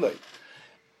Torah ein lei.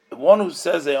 One who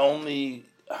says they only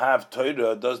have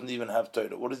Torah doesn't even have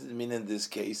Torah. What does it mean in this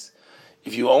case?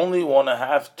 If you only want to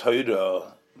have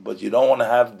Torah, but you don't want to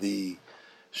have the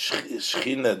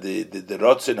Shechina, the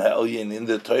Ratzon Elyon in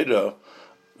the Torah,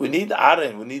 we need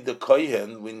Aaron, we need the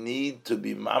Kohen, we need to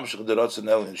be Mamshech the Ratzon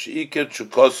Elyon. Sheikir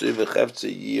Chukosi v'chefze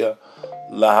yiyah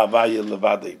lahavaya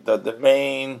levadei. That the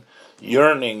main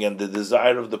yearning and the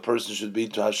desire of the person should be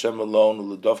to Hashem alone,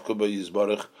 l'dofka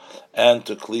b'yizbarach, and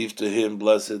to cleave to Him,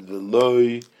 blessed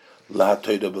v'loi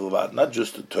laHaTorah b'levad. Not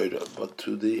just to Torah, but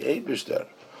to the Eibishter.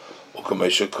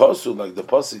 U'kamesha kosu, like the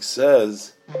pasuk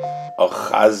says,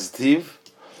 achaztiv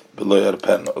b'lo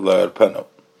yarpeno.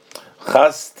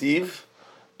 Chaztiv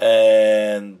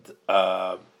and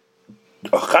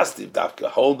achaztiv dafka.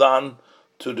 Hold on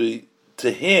to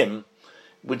Him,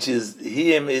 which is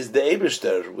Him is the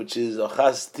Eibishter, which is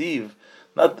achaztiv,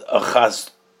 not achaz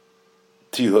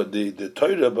the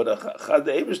Torah, but achaz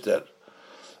the Eibishter.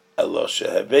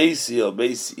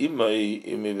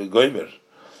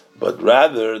 But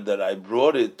rather that I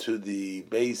brought it to the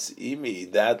base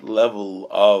imi, that level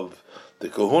of the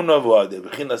kahuna, the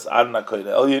bechinas arna kohen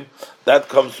elyon, that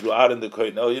comes through Aaron the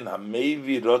kohen elyon.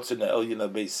 Hamevi rotzen elyon a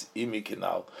base imi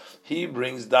kinal. He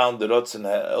brings down the rotzen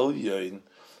elyon,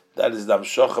 that is dam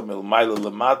shocha milmayla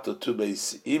lamato to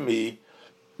base imi,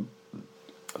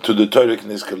 to the Torah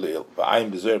knis kalil. Va'ayim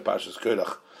bezoyer pashas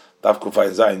korach. Daf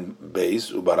kufayin zayin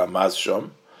beis ubaramaz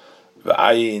shom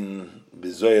v'ayin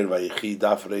bezoyer vayichi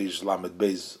daf reish lamed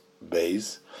beis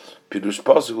pirush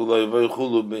pasuk u'lo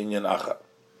yivoychulu b'inyan acha.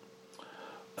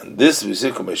 And this we see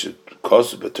kumeshet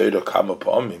kosu b'Torah kama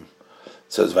pa'omim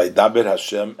says vaydaber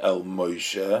Hashem el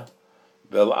Moshe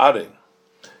vel Aaron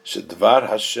shedvar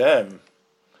Hashem,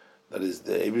 that is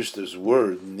the Eibishter's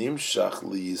word, nimshach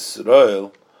li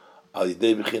Yisrael al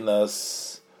yidei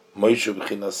b'chinas Moshe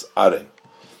b'chinas Aaron.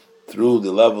 Through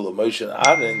the level of Moshe and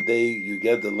Aaron, you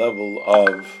get the level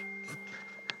of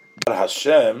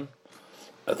Hashem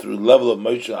through the level of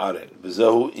Moshe and Aaron.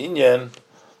 V'zehu inyan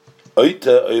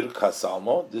oita oir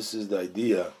kasalmo. This is the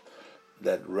idea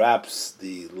that wraps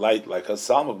the light like a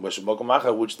salmo,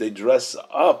 which they dress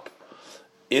up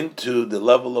into the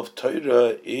level of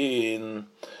Torah in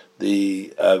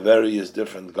the various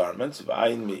different garments.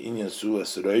 V'ayin me'inyan su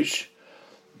esroish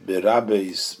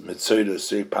berabeis mitzoyra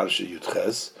sei parsha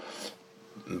yutches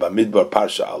bamidbar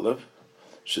parsha aleph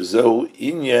shezehu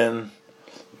inyan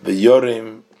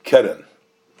v'yorim keren,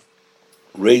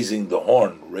 raising the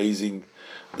horn, raising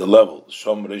the level.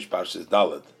 Shom reish parsha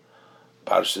dalet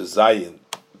parsha zayin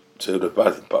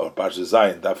parsha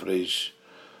zayin daf reish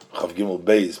chav gimel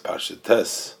beis parsha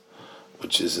tes,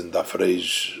 which is in daf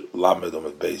reish lamed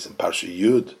omed beis, and parsha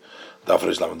yud daf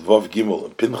reish lamed vov gimel,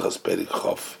 and Pinchas perik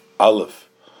chav aleph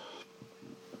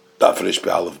daf reish pe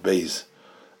aleph beis,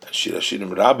 and Shir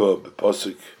Hashirim Rabbah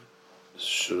b'posuk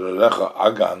Shrerecha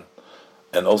Agan,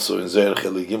 and also in Zeir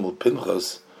Cheli Gimel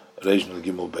Pinchas Reish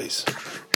Gimel Beis.